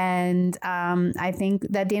 And I think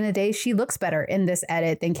that at the end of the day, she looks better in this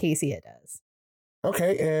edit than Casey does.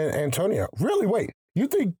 Okay. And Antonio, really? Wait, you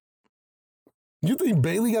think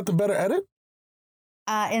Bailey got the better edit?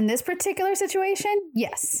 In this particular situation,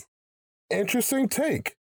 yes. Interesting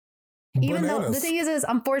take. Even though the thing is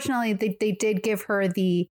unfortunately, they did give her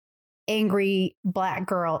the angry black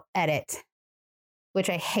girl edit, which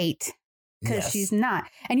I hate because she's not.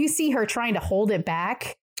 And you see her trying to hold it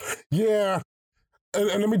back. Yeah. And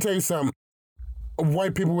let me tell you something.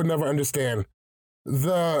 White people would never understand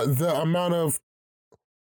the amount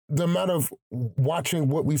of watching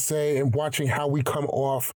what we say and watching how we come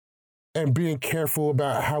off and being careful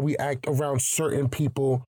about how we act around certain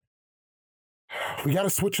people. We got to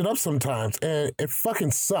switch it up sometimes, and it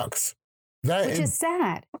fucking sucks. Which is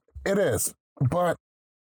sad. It is, but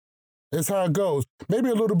it's how it goes. Maybe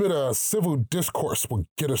a little bit of civil discourse will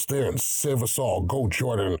get us there and save us all. Go,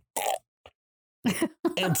 Jordan.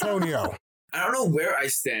 Antonio. I don't know where I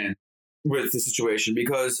stand with the situation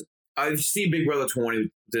because I've seen Big Brother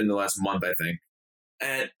 20 within the last month, I think.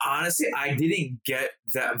 And honestly, I didn't get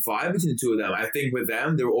that vibe between the two of them. I think with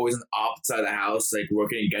them, they were always on the opposite side of the house, like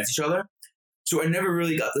working against each other. So I never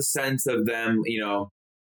really got the sense of them,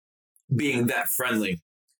 being that friendly.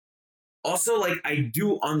 Also, like, I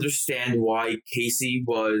do understand why Casey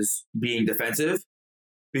was being defensive,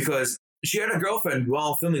 because she had a girlfriend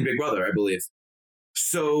while filming Big Brother, I believe.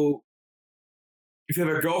 So if you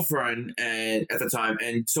have a girlfriend and at the time,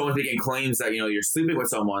 and someone's making claims that, you're sleeping with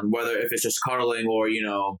someone, whether if it's just cuddling or,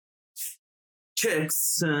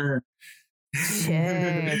 chicks.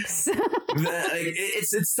 Chicks.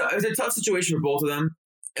 It's a tough situation for both of them.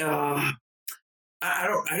 I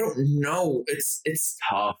don't know. It's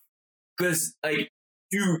tough. Because, like,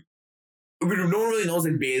 no one really knows,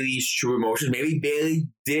 like, Bailey's true emotions. Maybe Bailey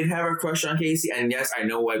did have a crush on Casey, and yes, I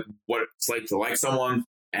know, like, what it's like to like someone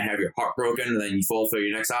and have your heart broken, and then you fall through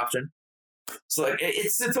your next option. So, like,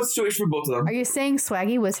 it's a tough situation for both of them. Are you saying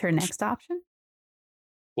Swaggy was her next option?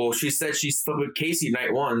 Well, she said she slept with Casey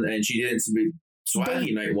night one, and she didn't sleep with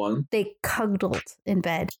Swaggy night one. They cuddled in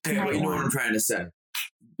bed. Hey, but you know what I'm trying to say.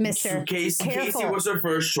 Mister, so Casey careful. was her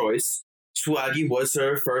first choice. Swaggy was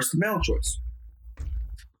her first male choice.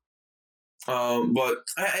 But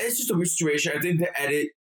it's just a weird situation. I think the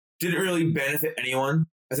edit didn't really benefit anyone.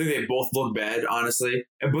 I think they both look bad, honestly.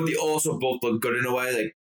 But they also both look good in a way,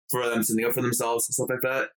 like, for them standing up for themselves and stuff like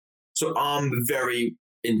that. So I'm very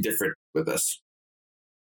indifferent with this.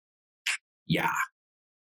 Yeah.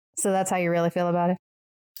 So that's how you really feel about it?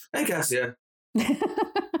 I guess, yeah.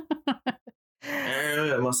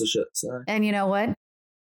 I must have shit. Sorry. And you know what?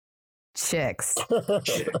 Chicks.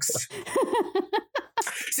 Chicks.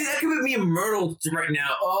 See, that could put me in Myrtle right now.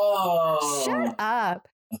 Oh. Shut up.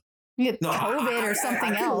 You get COVID or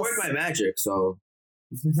something I can else. work my magic, so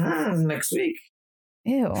next week.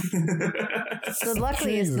 Ew. The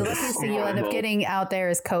luckiest thing you'll end up getting out there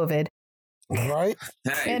is COVID. Right?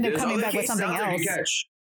 Hey, end up coming back with something else. Catch.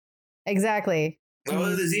 Exactly.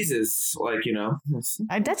 Other diseases, like,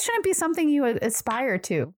 that shouldn't be something you aspire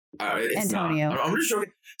to, Antonio. Not. I'm just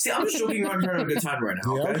joking. See, I'm just joking around having a good time right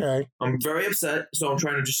now. Okay? Okay. I'm very upset, so I'm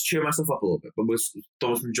trying to just cheer myself up a little bit, but we'll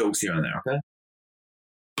throw some jokes here and there. Okay.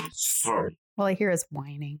 Sorry. All I hear is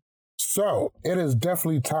whining. So it is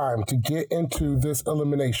definitely time to get into this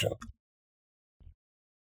elimination.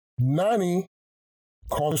 Nany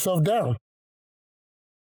calls herself down.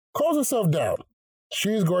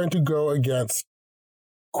 She's going to go against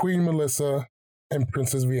Queen Melissa and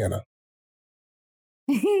Princess Vienna.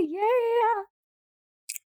 Yeah.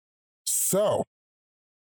 So,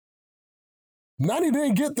 Nany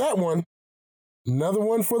didn't get that one. Another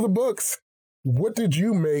one for the books. What did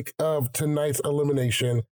you make of tonight's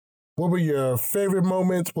elimination? What were your favorite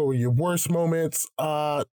moments? What were your worst moments?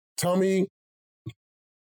 Tell me.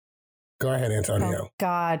 Go ahead, Antonio. Oh,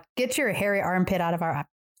 God. Get your hairy armpit out of our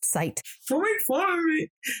sight. Don't make fun of me.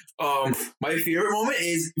 My favorite moment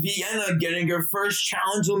is Vienna getting her first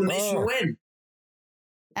challenge elimination win.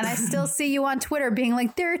 And I still see you on Twitter being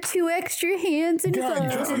like, there are 2 extra hands involved.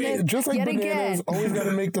 Just like bananas, always got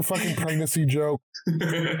to make the fucking pregnancy joke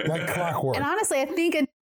like clockwork. And honestly, I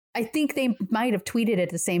think they might have tweeted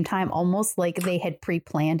at the same time, almost like they had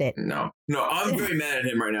pre-planned it. No, I'm very mad at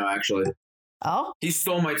him right now, actually. Oh? He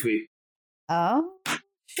stole my tweet. Oh?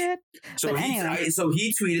 Shit. So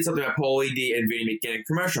he tweeted something about Paulie D and Vinny getting a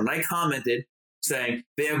commercial, and I commented saying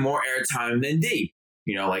they have more airtime than D.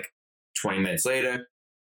 Like 20 minutes later,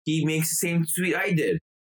 he makes the same tweet I did.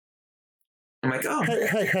 I'm like, oh,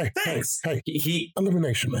 hey, thanks. Hey, he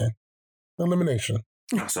elimination, man. Elimination.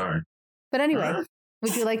 I'm sorry. But anyway,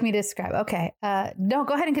 would you like me to describe? Okay. No,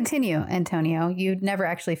 go ahead and continue, Antonio. You never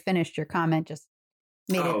actually finished your comment. Just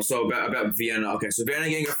made it. So about Vienna. Okay, so Vienna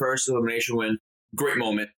getting her first elimination win. Great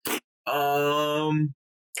moment.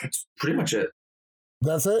 That's pretty much it.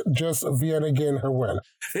 That's it? Just Vienna getting her win.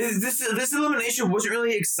 This elimination wasn't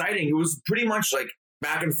really exciting. It was pretty much like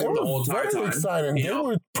back and forth the whole entire time. Exciting. They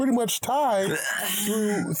were pretty much tied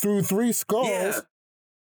through 3 skulls. Yeah.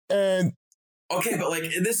 And okay, but like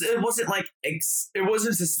it wasn't like it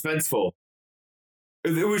wasn't suspenseful.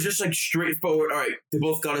 It was just like straightforward. All right, they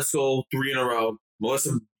both got a skull 3 in a row.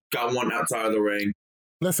 Melissa got one outside of the ring.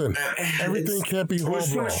 Listen, everything can't be whole,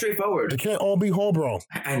 bro. It's straightforward. It can't all be whole, bro.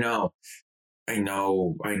 I know.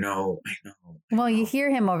 Well, you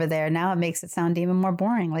hear him over there. Now it makes it sound even more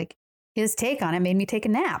boring. Like his take on it made me take a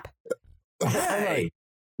nap. All right.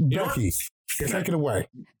 Becky, take it away.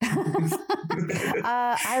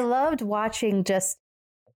 I loved watching, just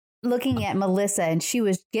looking at Melissa, and she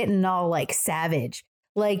was getting all like savage.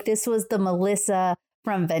 Like this was the Melissa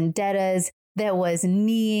from Vendettas that was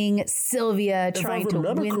kneeing Sylvia, trying to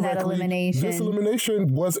win that elimination. This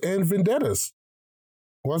elimination was in Vendettas,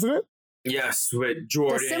 wasn't it? Yes, with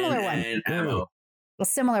Jordan the similar one. and Ammo. A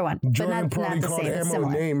similar one, Jordan but not the called same. Ammo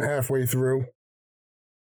name halfway through.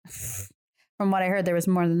 From what I heard, there was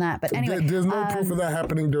more than that. But anyway, there's no proof of that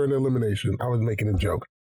happening during the elimination. I was making a joke.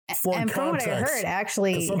 For and context, from what I heard,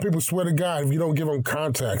 actually, some people swear to God, if you don't give them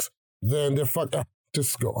context, then they're fucked up.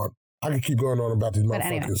 Just go on. I can keep going on about these motherfuckers.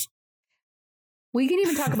 Anyway, we can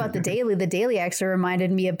even talk about the Daily. The Daily actually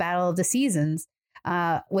reminded me of Battle of the Seasons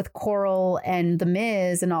with Coral and The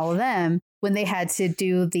Miz and all of them, when they had to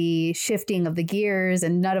do the shifting of the gears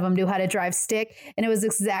and none of them knew how to drive stick. And it was the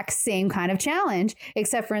exact same kind of challenge,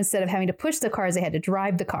 except for instead of having to push the cars, they had to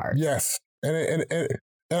drive the cars. Yes. And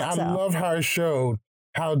I love how it showed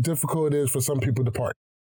how difficult it is for some people to park.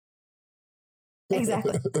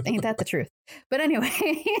 Exactly. Ain't that the truth? But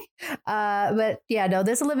anyway, but yeah, no,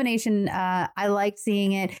 this elimination, I liked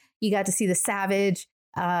seeing it. You got to see the Savage,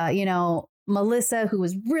 Melissa, who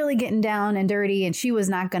was really getting down and dirty, and she was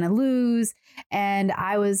not going to lose. And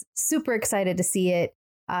I was super excited to see it.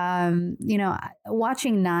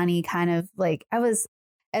 Watching Nani kind of like, I was,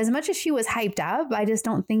 as much as she was hyped up, I just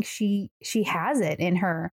don't think she has it in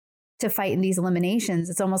her to fight in these eliminations.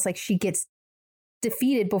 It's almost like she gets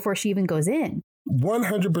defeated before she even goes in.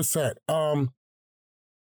 100%.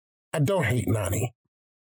 I don't hate Nani.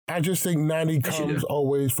 I just think Nani comes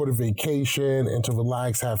always for the vacation and to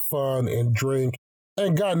relax, have fun, and drink.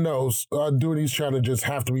 And God knows, doing these challenges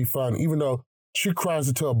have to be fun, even though she cries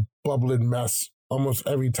into a bubbling mess almost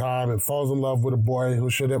every time and falls in love with a boy who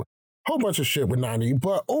should have a whole bunch of shit with Nani.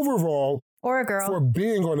 But overall, or a girl, for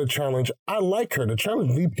being on the challenge, I like her. The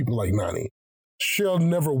challenge need people like Nani. She'll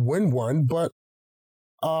never win one, but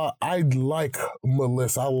I like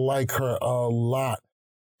Melissa. I like her a lot.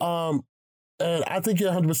 And I think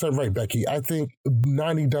you're 100% right, Becky. I think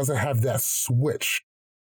Nani doesn't have that switch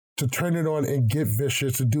to turn it on and get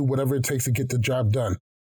vicious, to do whatever it takes to get the job done.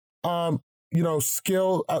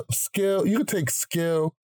 Skill, you could take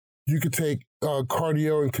skill, you could take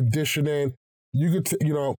cardio and conditioning, you could,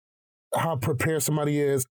 how prepared somebody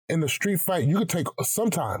is. In the street fight, you could take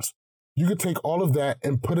all of that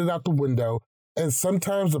and put it out the window. And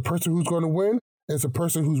sometimes the person who's going to win is the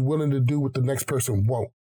person who's willing to do what the next person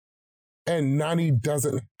won't. And Nani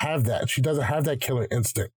doesn't have that. She doesn't have that killer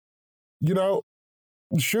instinct.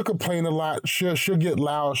 She'll complain a lot. She'll get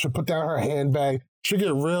loud. She'll put down her handbag. She'll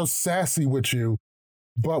get real sassy with you.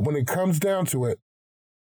 But when it comes down to it,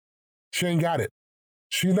 she ain't got it.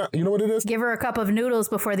 She's not, you know what it is? Give her a cup of noodles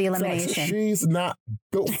before the elimination. She's not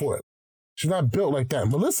built for it. She's not built like that.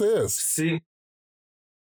 Melissa is. See,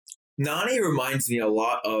 Nani reminds me a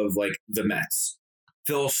lot of like the Mets.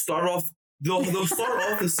 They'll start off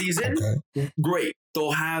the season great.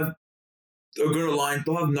 They'll have a good line.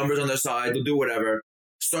 They'll have numbers on their side. They'll do whatever.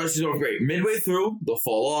 Start the season off great. Midway through, they'll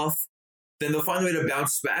fall off. Then they'll find a way to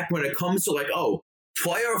bounce back. When it comes to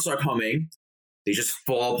playoffs are coming, they just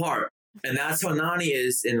fall apart. And that's how Nani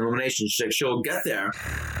is in elimination. She'll get there.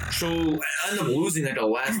 She'll end up losing like the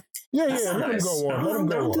last. Yeah. Let him go on. Let him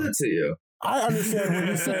go on. Do it to you. I understand what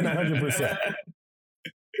you're saying 100%.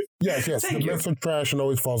 Yes. The Mets are trash and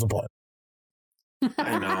always falls apart.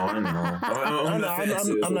 I know. I'm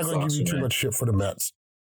not going to give you too much shit for the Mets.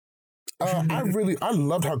 I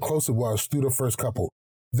loved how close it was through the first couple.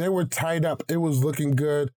 They were tied up. It was looking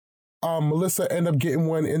good. Melissa ended up getting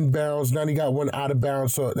one inbounds. Nani got one out of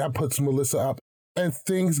bounds, so that puts Melissa up. And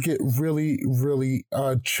things get really, really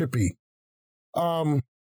chippy.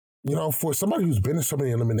 For somebody who's been in so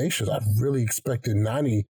many eliminations, I really expected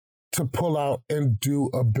Nani to pull out and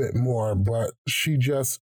do a bit more, but she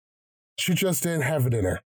just didn't have it in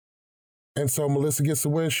her. And so Melissa gets the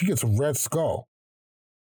win. She gets a red skull.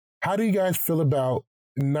 How do you guys feel about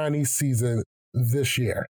Nani's season this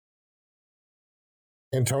year?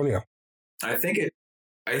 Antonio. I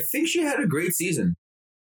think she had a great season.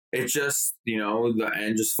 It just, the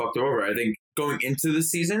end just fucked her over. I think going into the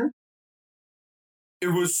season, it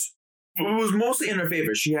was mostly in her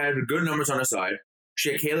favor. She had good numbers on her side.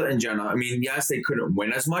 She had Kayla and Jenna. I mean, yes, they couldn't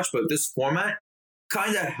win as much, but this format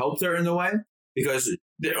kind of helped her in a way because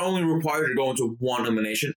they're only required to go into one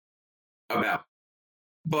elimination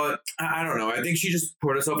But I don't know. I think she just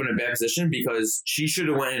put herself in a bad position because she should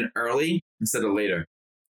have went in early instead of later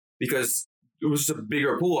because it was just a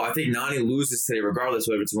bigger pool. I think Nani loses today regardless,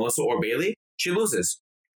 whether it's Melissa or Bailey. She loses.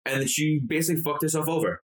 And she basically fucked herself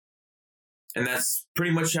over. And that's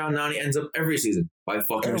pretty much how Nani ends up every season, by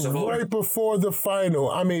fucking herself over. Right before the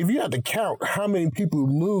final, I mean, if you had to count how many people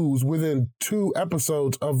lose within 2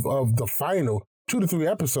 episodes of the final, 2 to 3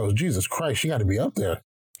 episodes, Jesus Christ, she got to be up there.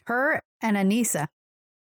 Her and Anissa.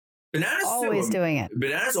 Bananas always doing it.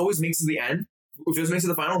 Bananas always makes it to the end. If he makes it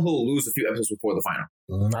to the final, he'll lose a few episodes before the final.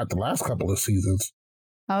 Not the last couple of seasons.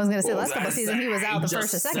 I was going to say, last couple of seasons, he was out the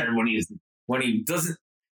first or second. When he doesn't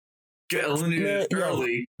get eliminated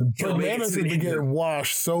early, but Manners has been getting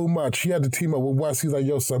washed so much. He had to team up with West. He's like,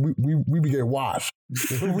 yo, son, we be getting washed.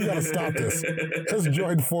 We got to stop this. Let's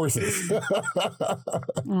join forces. Oh,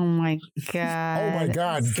 my God. Oh, my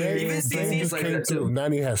God. Game just came through.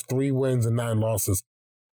 90 has 3 wins and 9 losses.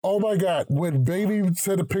 Oh, my God. When Baby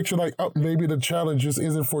said a picture like, oh, maybe the challenge just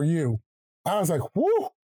isn't for you, I was like, whoo.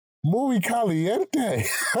 Muy caliente.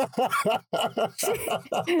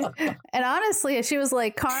 And honestly, she was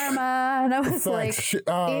like, karma. And I was like, she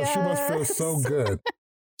must feel so good.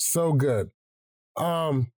 So good.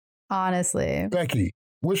 Honestly. Becky,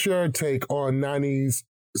 what's your take on 90's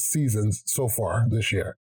seasons so far this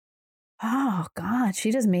year? Oh, God,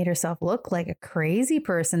 she just made herself look like a crazy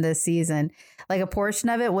person this season. Like a portion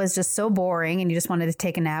of it was just so boring and you just wanted to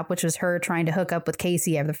take a nap, which was her trying to hook up with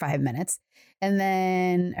Casey every 5 minutes. And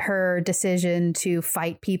then her decision to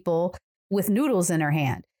fight people with noodles in her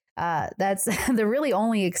hand. That's the really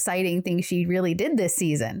only exciting thing she really did this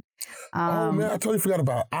season. Oh, man, I totally forgot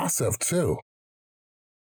about Asif, too.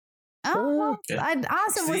 Oh,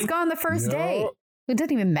 Asif was gone the first day. It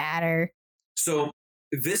doesn't even matter. So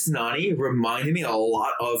this Nani reminded me a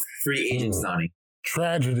lot of Free Agents Nani.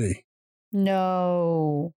 Tragedy.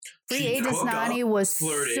 No. Free Agents Nani was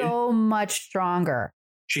flirted. So much stronger.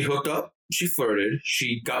 She hooked up. She flirted.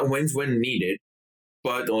 She got wins when needed.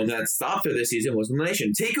 But the only thing that stopped her this season was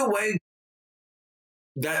elimination. Take away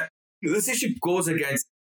that. Let's say she goes against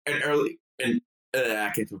an early. I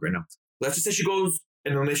can't talk right now. Let's just say she goes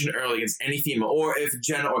in elimination early against any female. Or if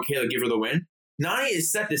Jenna or Kayla give her the win. Nani is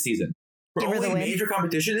set this season. Her only major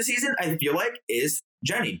competition this season, I feel like, is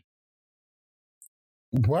Jenny.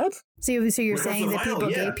 What? So you're saying that people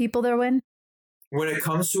gave people their win? When it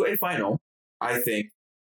comes to a final, I think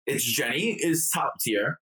it's Jenny is top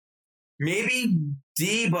tier. Maybe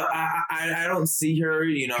D, but I don't see her,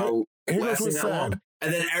 Here's what's sad.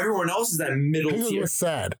 And then everyone else is that middle tier. Here's what's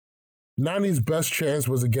sad. Nani's best chance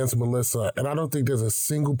was against Melissa, and I don't think there's a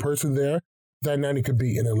single person there that Nani could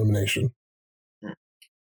beat in elimination.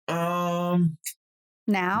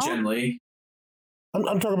 Now? Generally.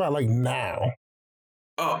 I'm talking about like now.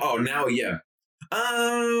 Oh, now, yeah.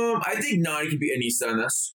 I think Nani could beat Anissa in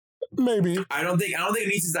this. Maybe. I don't think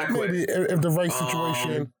Anissa's that quick. Maybe if the right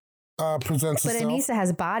situation presents itself. But Anissa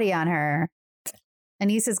has body on her.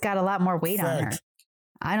 Anissa's got a lot more weight on her.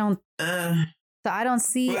 I don't. So I don't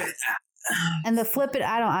see. And the flip it,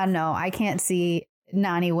 I don't know. I can't see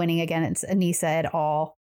Nani winning against Anissa at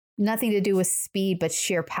all. Nothing to do with speed, but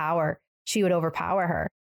sheer power. She would overpower her.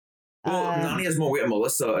 Well, Nani has more weight than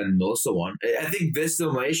Melissa, and Melissa won. I think this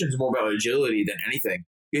elimination is more about agility than anything.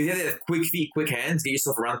 You have to have quick feet, quick hands, get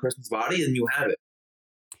yourself around the person's body, and you have it.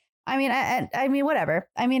 I mean, whatever.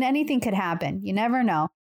 I mean, anything could happen. You never know.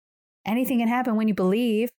 Anything can happen when you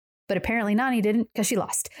believe, but apparently Nani didn't because she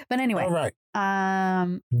lost. But anyway. All right.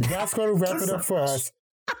 That's going to wrap it up for us.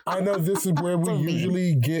 I know this is where we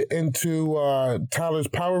usually get into Tyler's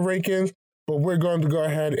power rankings, but we're going to go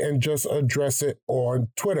ahead and just address it on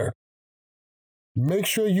Twitter. Make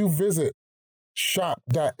sure you visit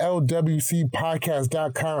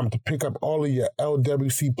shop.lwcpodcast.com to pick up all of your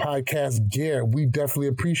LWC podcast gear. We definitely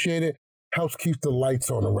appreciate it. Helps keep the lights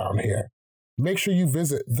on around here. Make sure you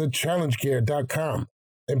visit thechallengegear.com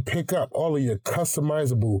and pick up all of your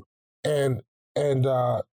customizable and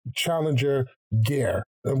Challenger gear.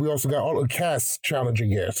 And we also got all the cast Challenger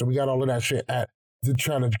gear. So we got all of that shit at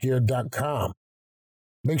thechallengegear.com.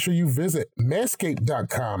 Make sure you visit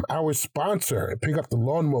manscaped.com, our sponsor, and pick up the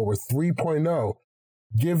Lawnmower 3.0.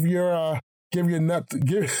 Give your nut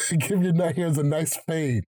hairs a nice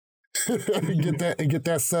fade. get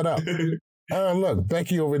that set up. Look,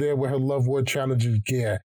 Becky over there with her Love War Challenger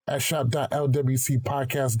gear at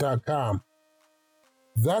shop.lwcpodcast.com.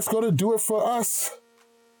 That's going to do it for us.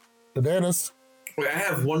 Bananas. Wait, I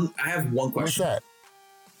have one question. What's that?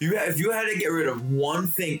 If you had to get rid of one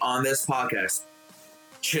thing on this podcast,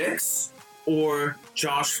 chicks or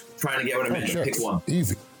Josh trying to get with Amanda, pick one.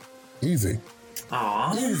 Easy.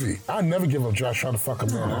 Aww. Easy. I never give up Josh trying to fuck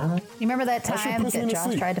Amanda. You remember that time that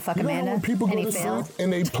Josh tried to fuck Amanda? When people go to sleep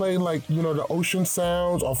and they play like, the ocean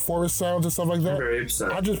sounds or forest sounds and stuff like that? I'm very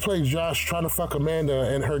upset. I just played Josh trying to fuck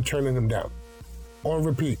Amanda and her turning him down. On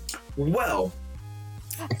repeat. Well,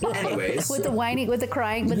 anyways. with the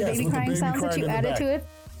crying, with the baby crying sounds that you added to it?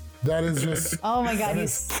 That is just... Oh my God.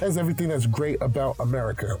 That's everything that's great about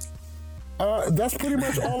America. That's pretty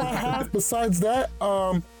much all I have. Besides that,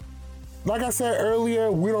 like I said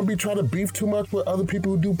earlier, we don't be trying to beef too much with other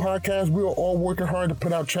people who do podcasts. We are all working hard to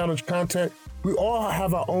put out challenge content. We all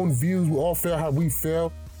have our own views. We all feel how we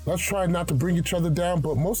feel. Let's try not to bring each other down,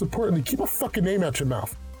 but most importantly, keep a fucking name out your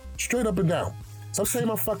mouth. Straight up and down. Stop saying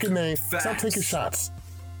my fucking name. Facts. Stop taking shots.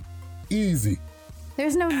 Easy.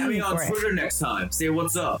 There's no Add need me on for Twitter it. next time. Say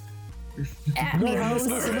what's up. At me, host.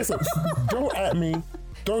 Listen. Don't at me.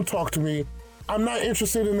 Don't talk to me. I'm not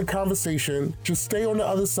interested in the conversation. Just stay on the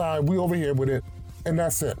other side. We over here with it. And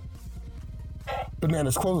that's it.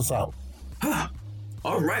 Bananas, close us out.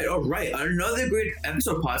 All right. Another great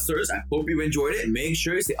episode, Podsters. I hope you enjoyed it. Make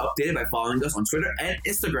sure you stay updated by following us on Twitter and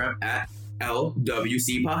Instagram at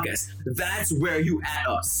LWC Podcast. That's where you at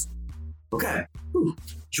us. Okay.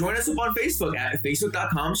 Join us up on Facebook at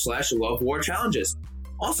facebook.com/Love War Challenges.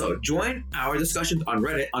 Also, join our discussions on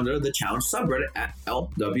Reddit under the challenge subreddit at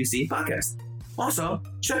LWC Podcast. Also,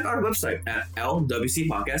 check our website at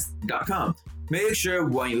lwcpodcast.com. Make sure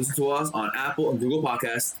when you listen to us on Apple and Google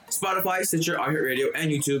Podcasts, Spotify, Stitcher, iHeartRadio, and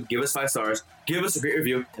YouTube, give us 5 stars, give us a great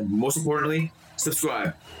review, and most importantly,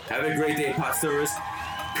 subscribe. Have a great day, Podsters.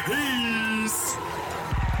 Peace!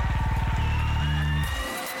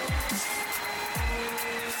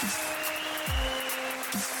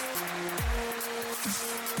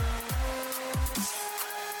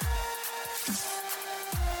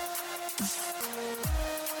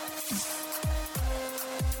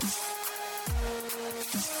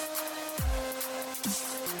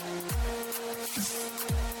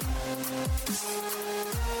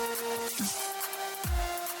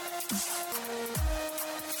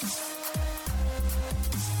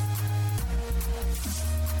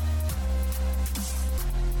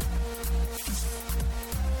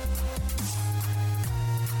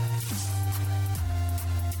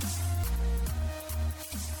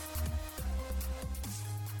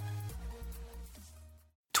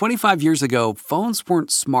 25 years ago, phones weren't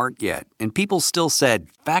smart yet, and people still said,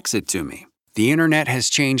 fax it to me. The internet has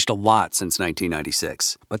changed a lot since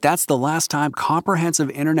 1996, but that's the last time comprehensive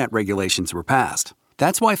internet regulations were passed.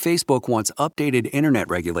 That's why Facebook wants updated internet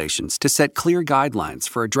regulations to set clear guidelines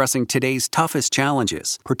for addressing today's toughest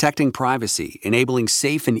challenges, protecting privacy, enabling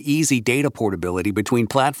safe and easy data portability between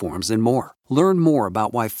platforms, and more. Learn more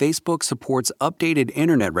about why Facebook supports updated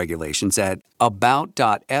internet regulations at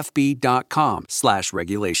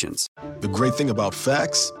about.fb.com/regulations. The great thing about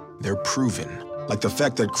facts, they're proven. Like the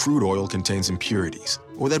fact that crude oil contains impurities,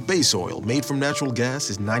 or that base oil made from natural gas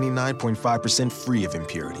is 99.5% free of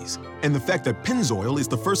impurities. And the fact that Pennzoil is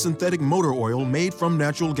the first synthetic motor oil made from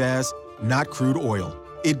natural gas, not crude oil.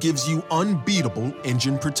 It gives you unbeatable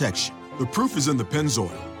engine protection. The proof is in the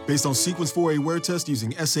Pennzoil. Based on Sequence 4A wear test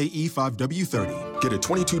using SAE5W30. Get a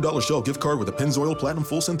 $22 Shell gift card with a Pennzoil Platinum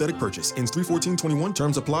Full Synthetic purchase. Ends 3/14/21.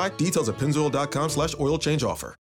 Terms apply. Details at pennzoil.com/oil change offer.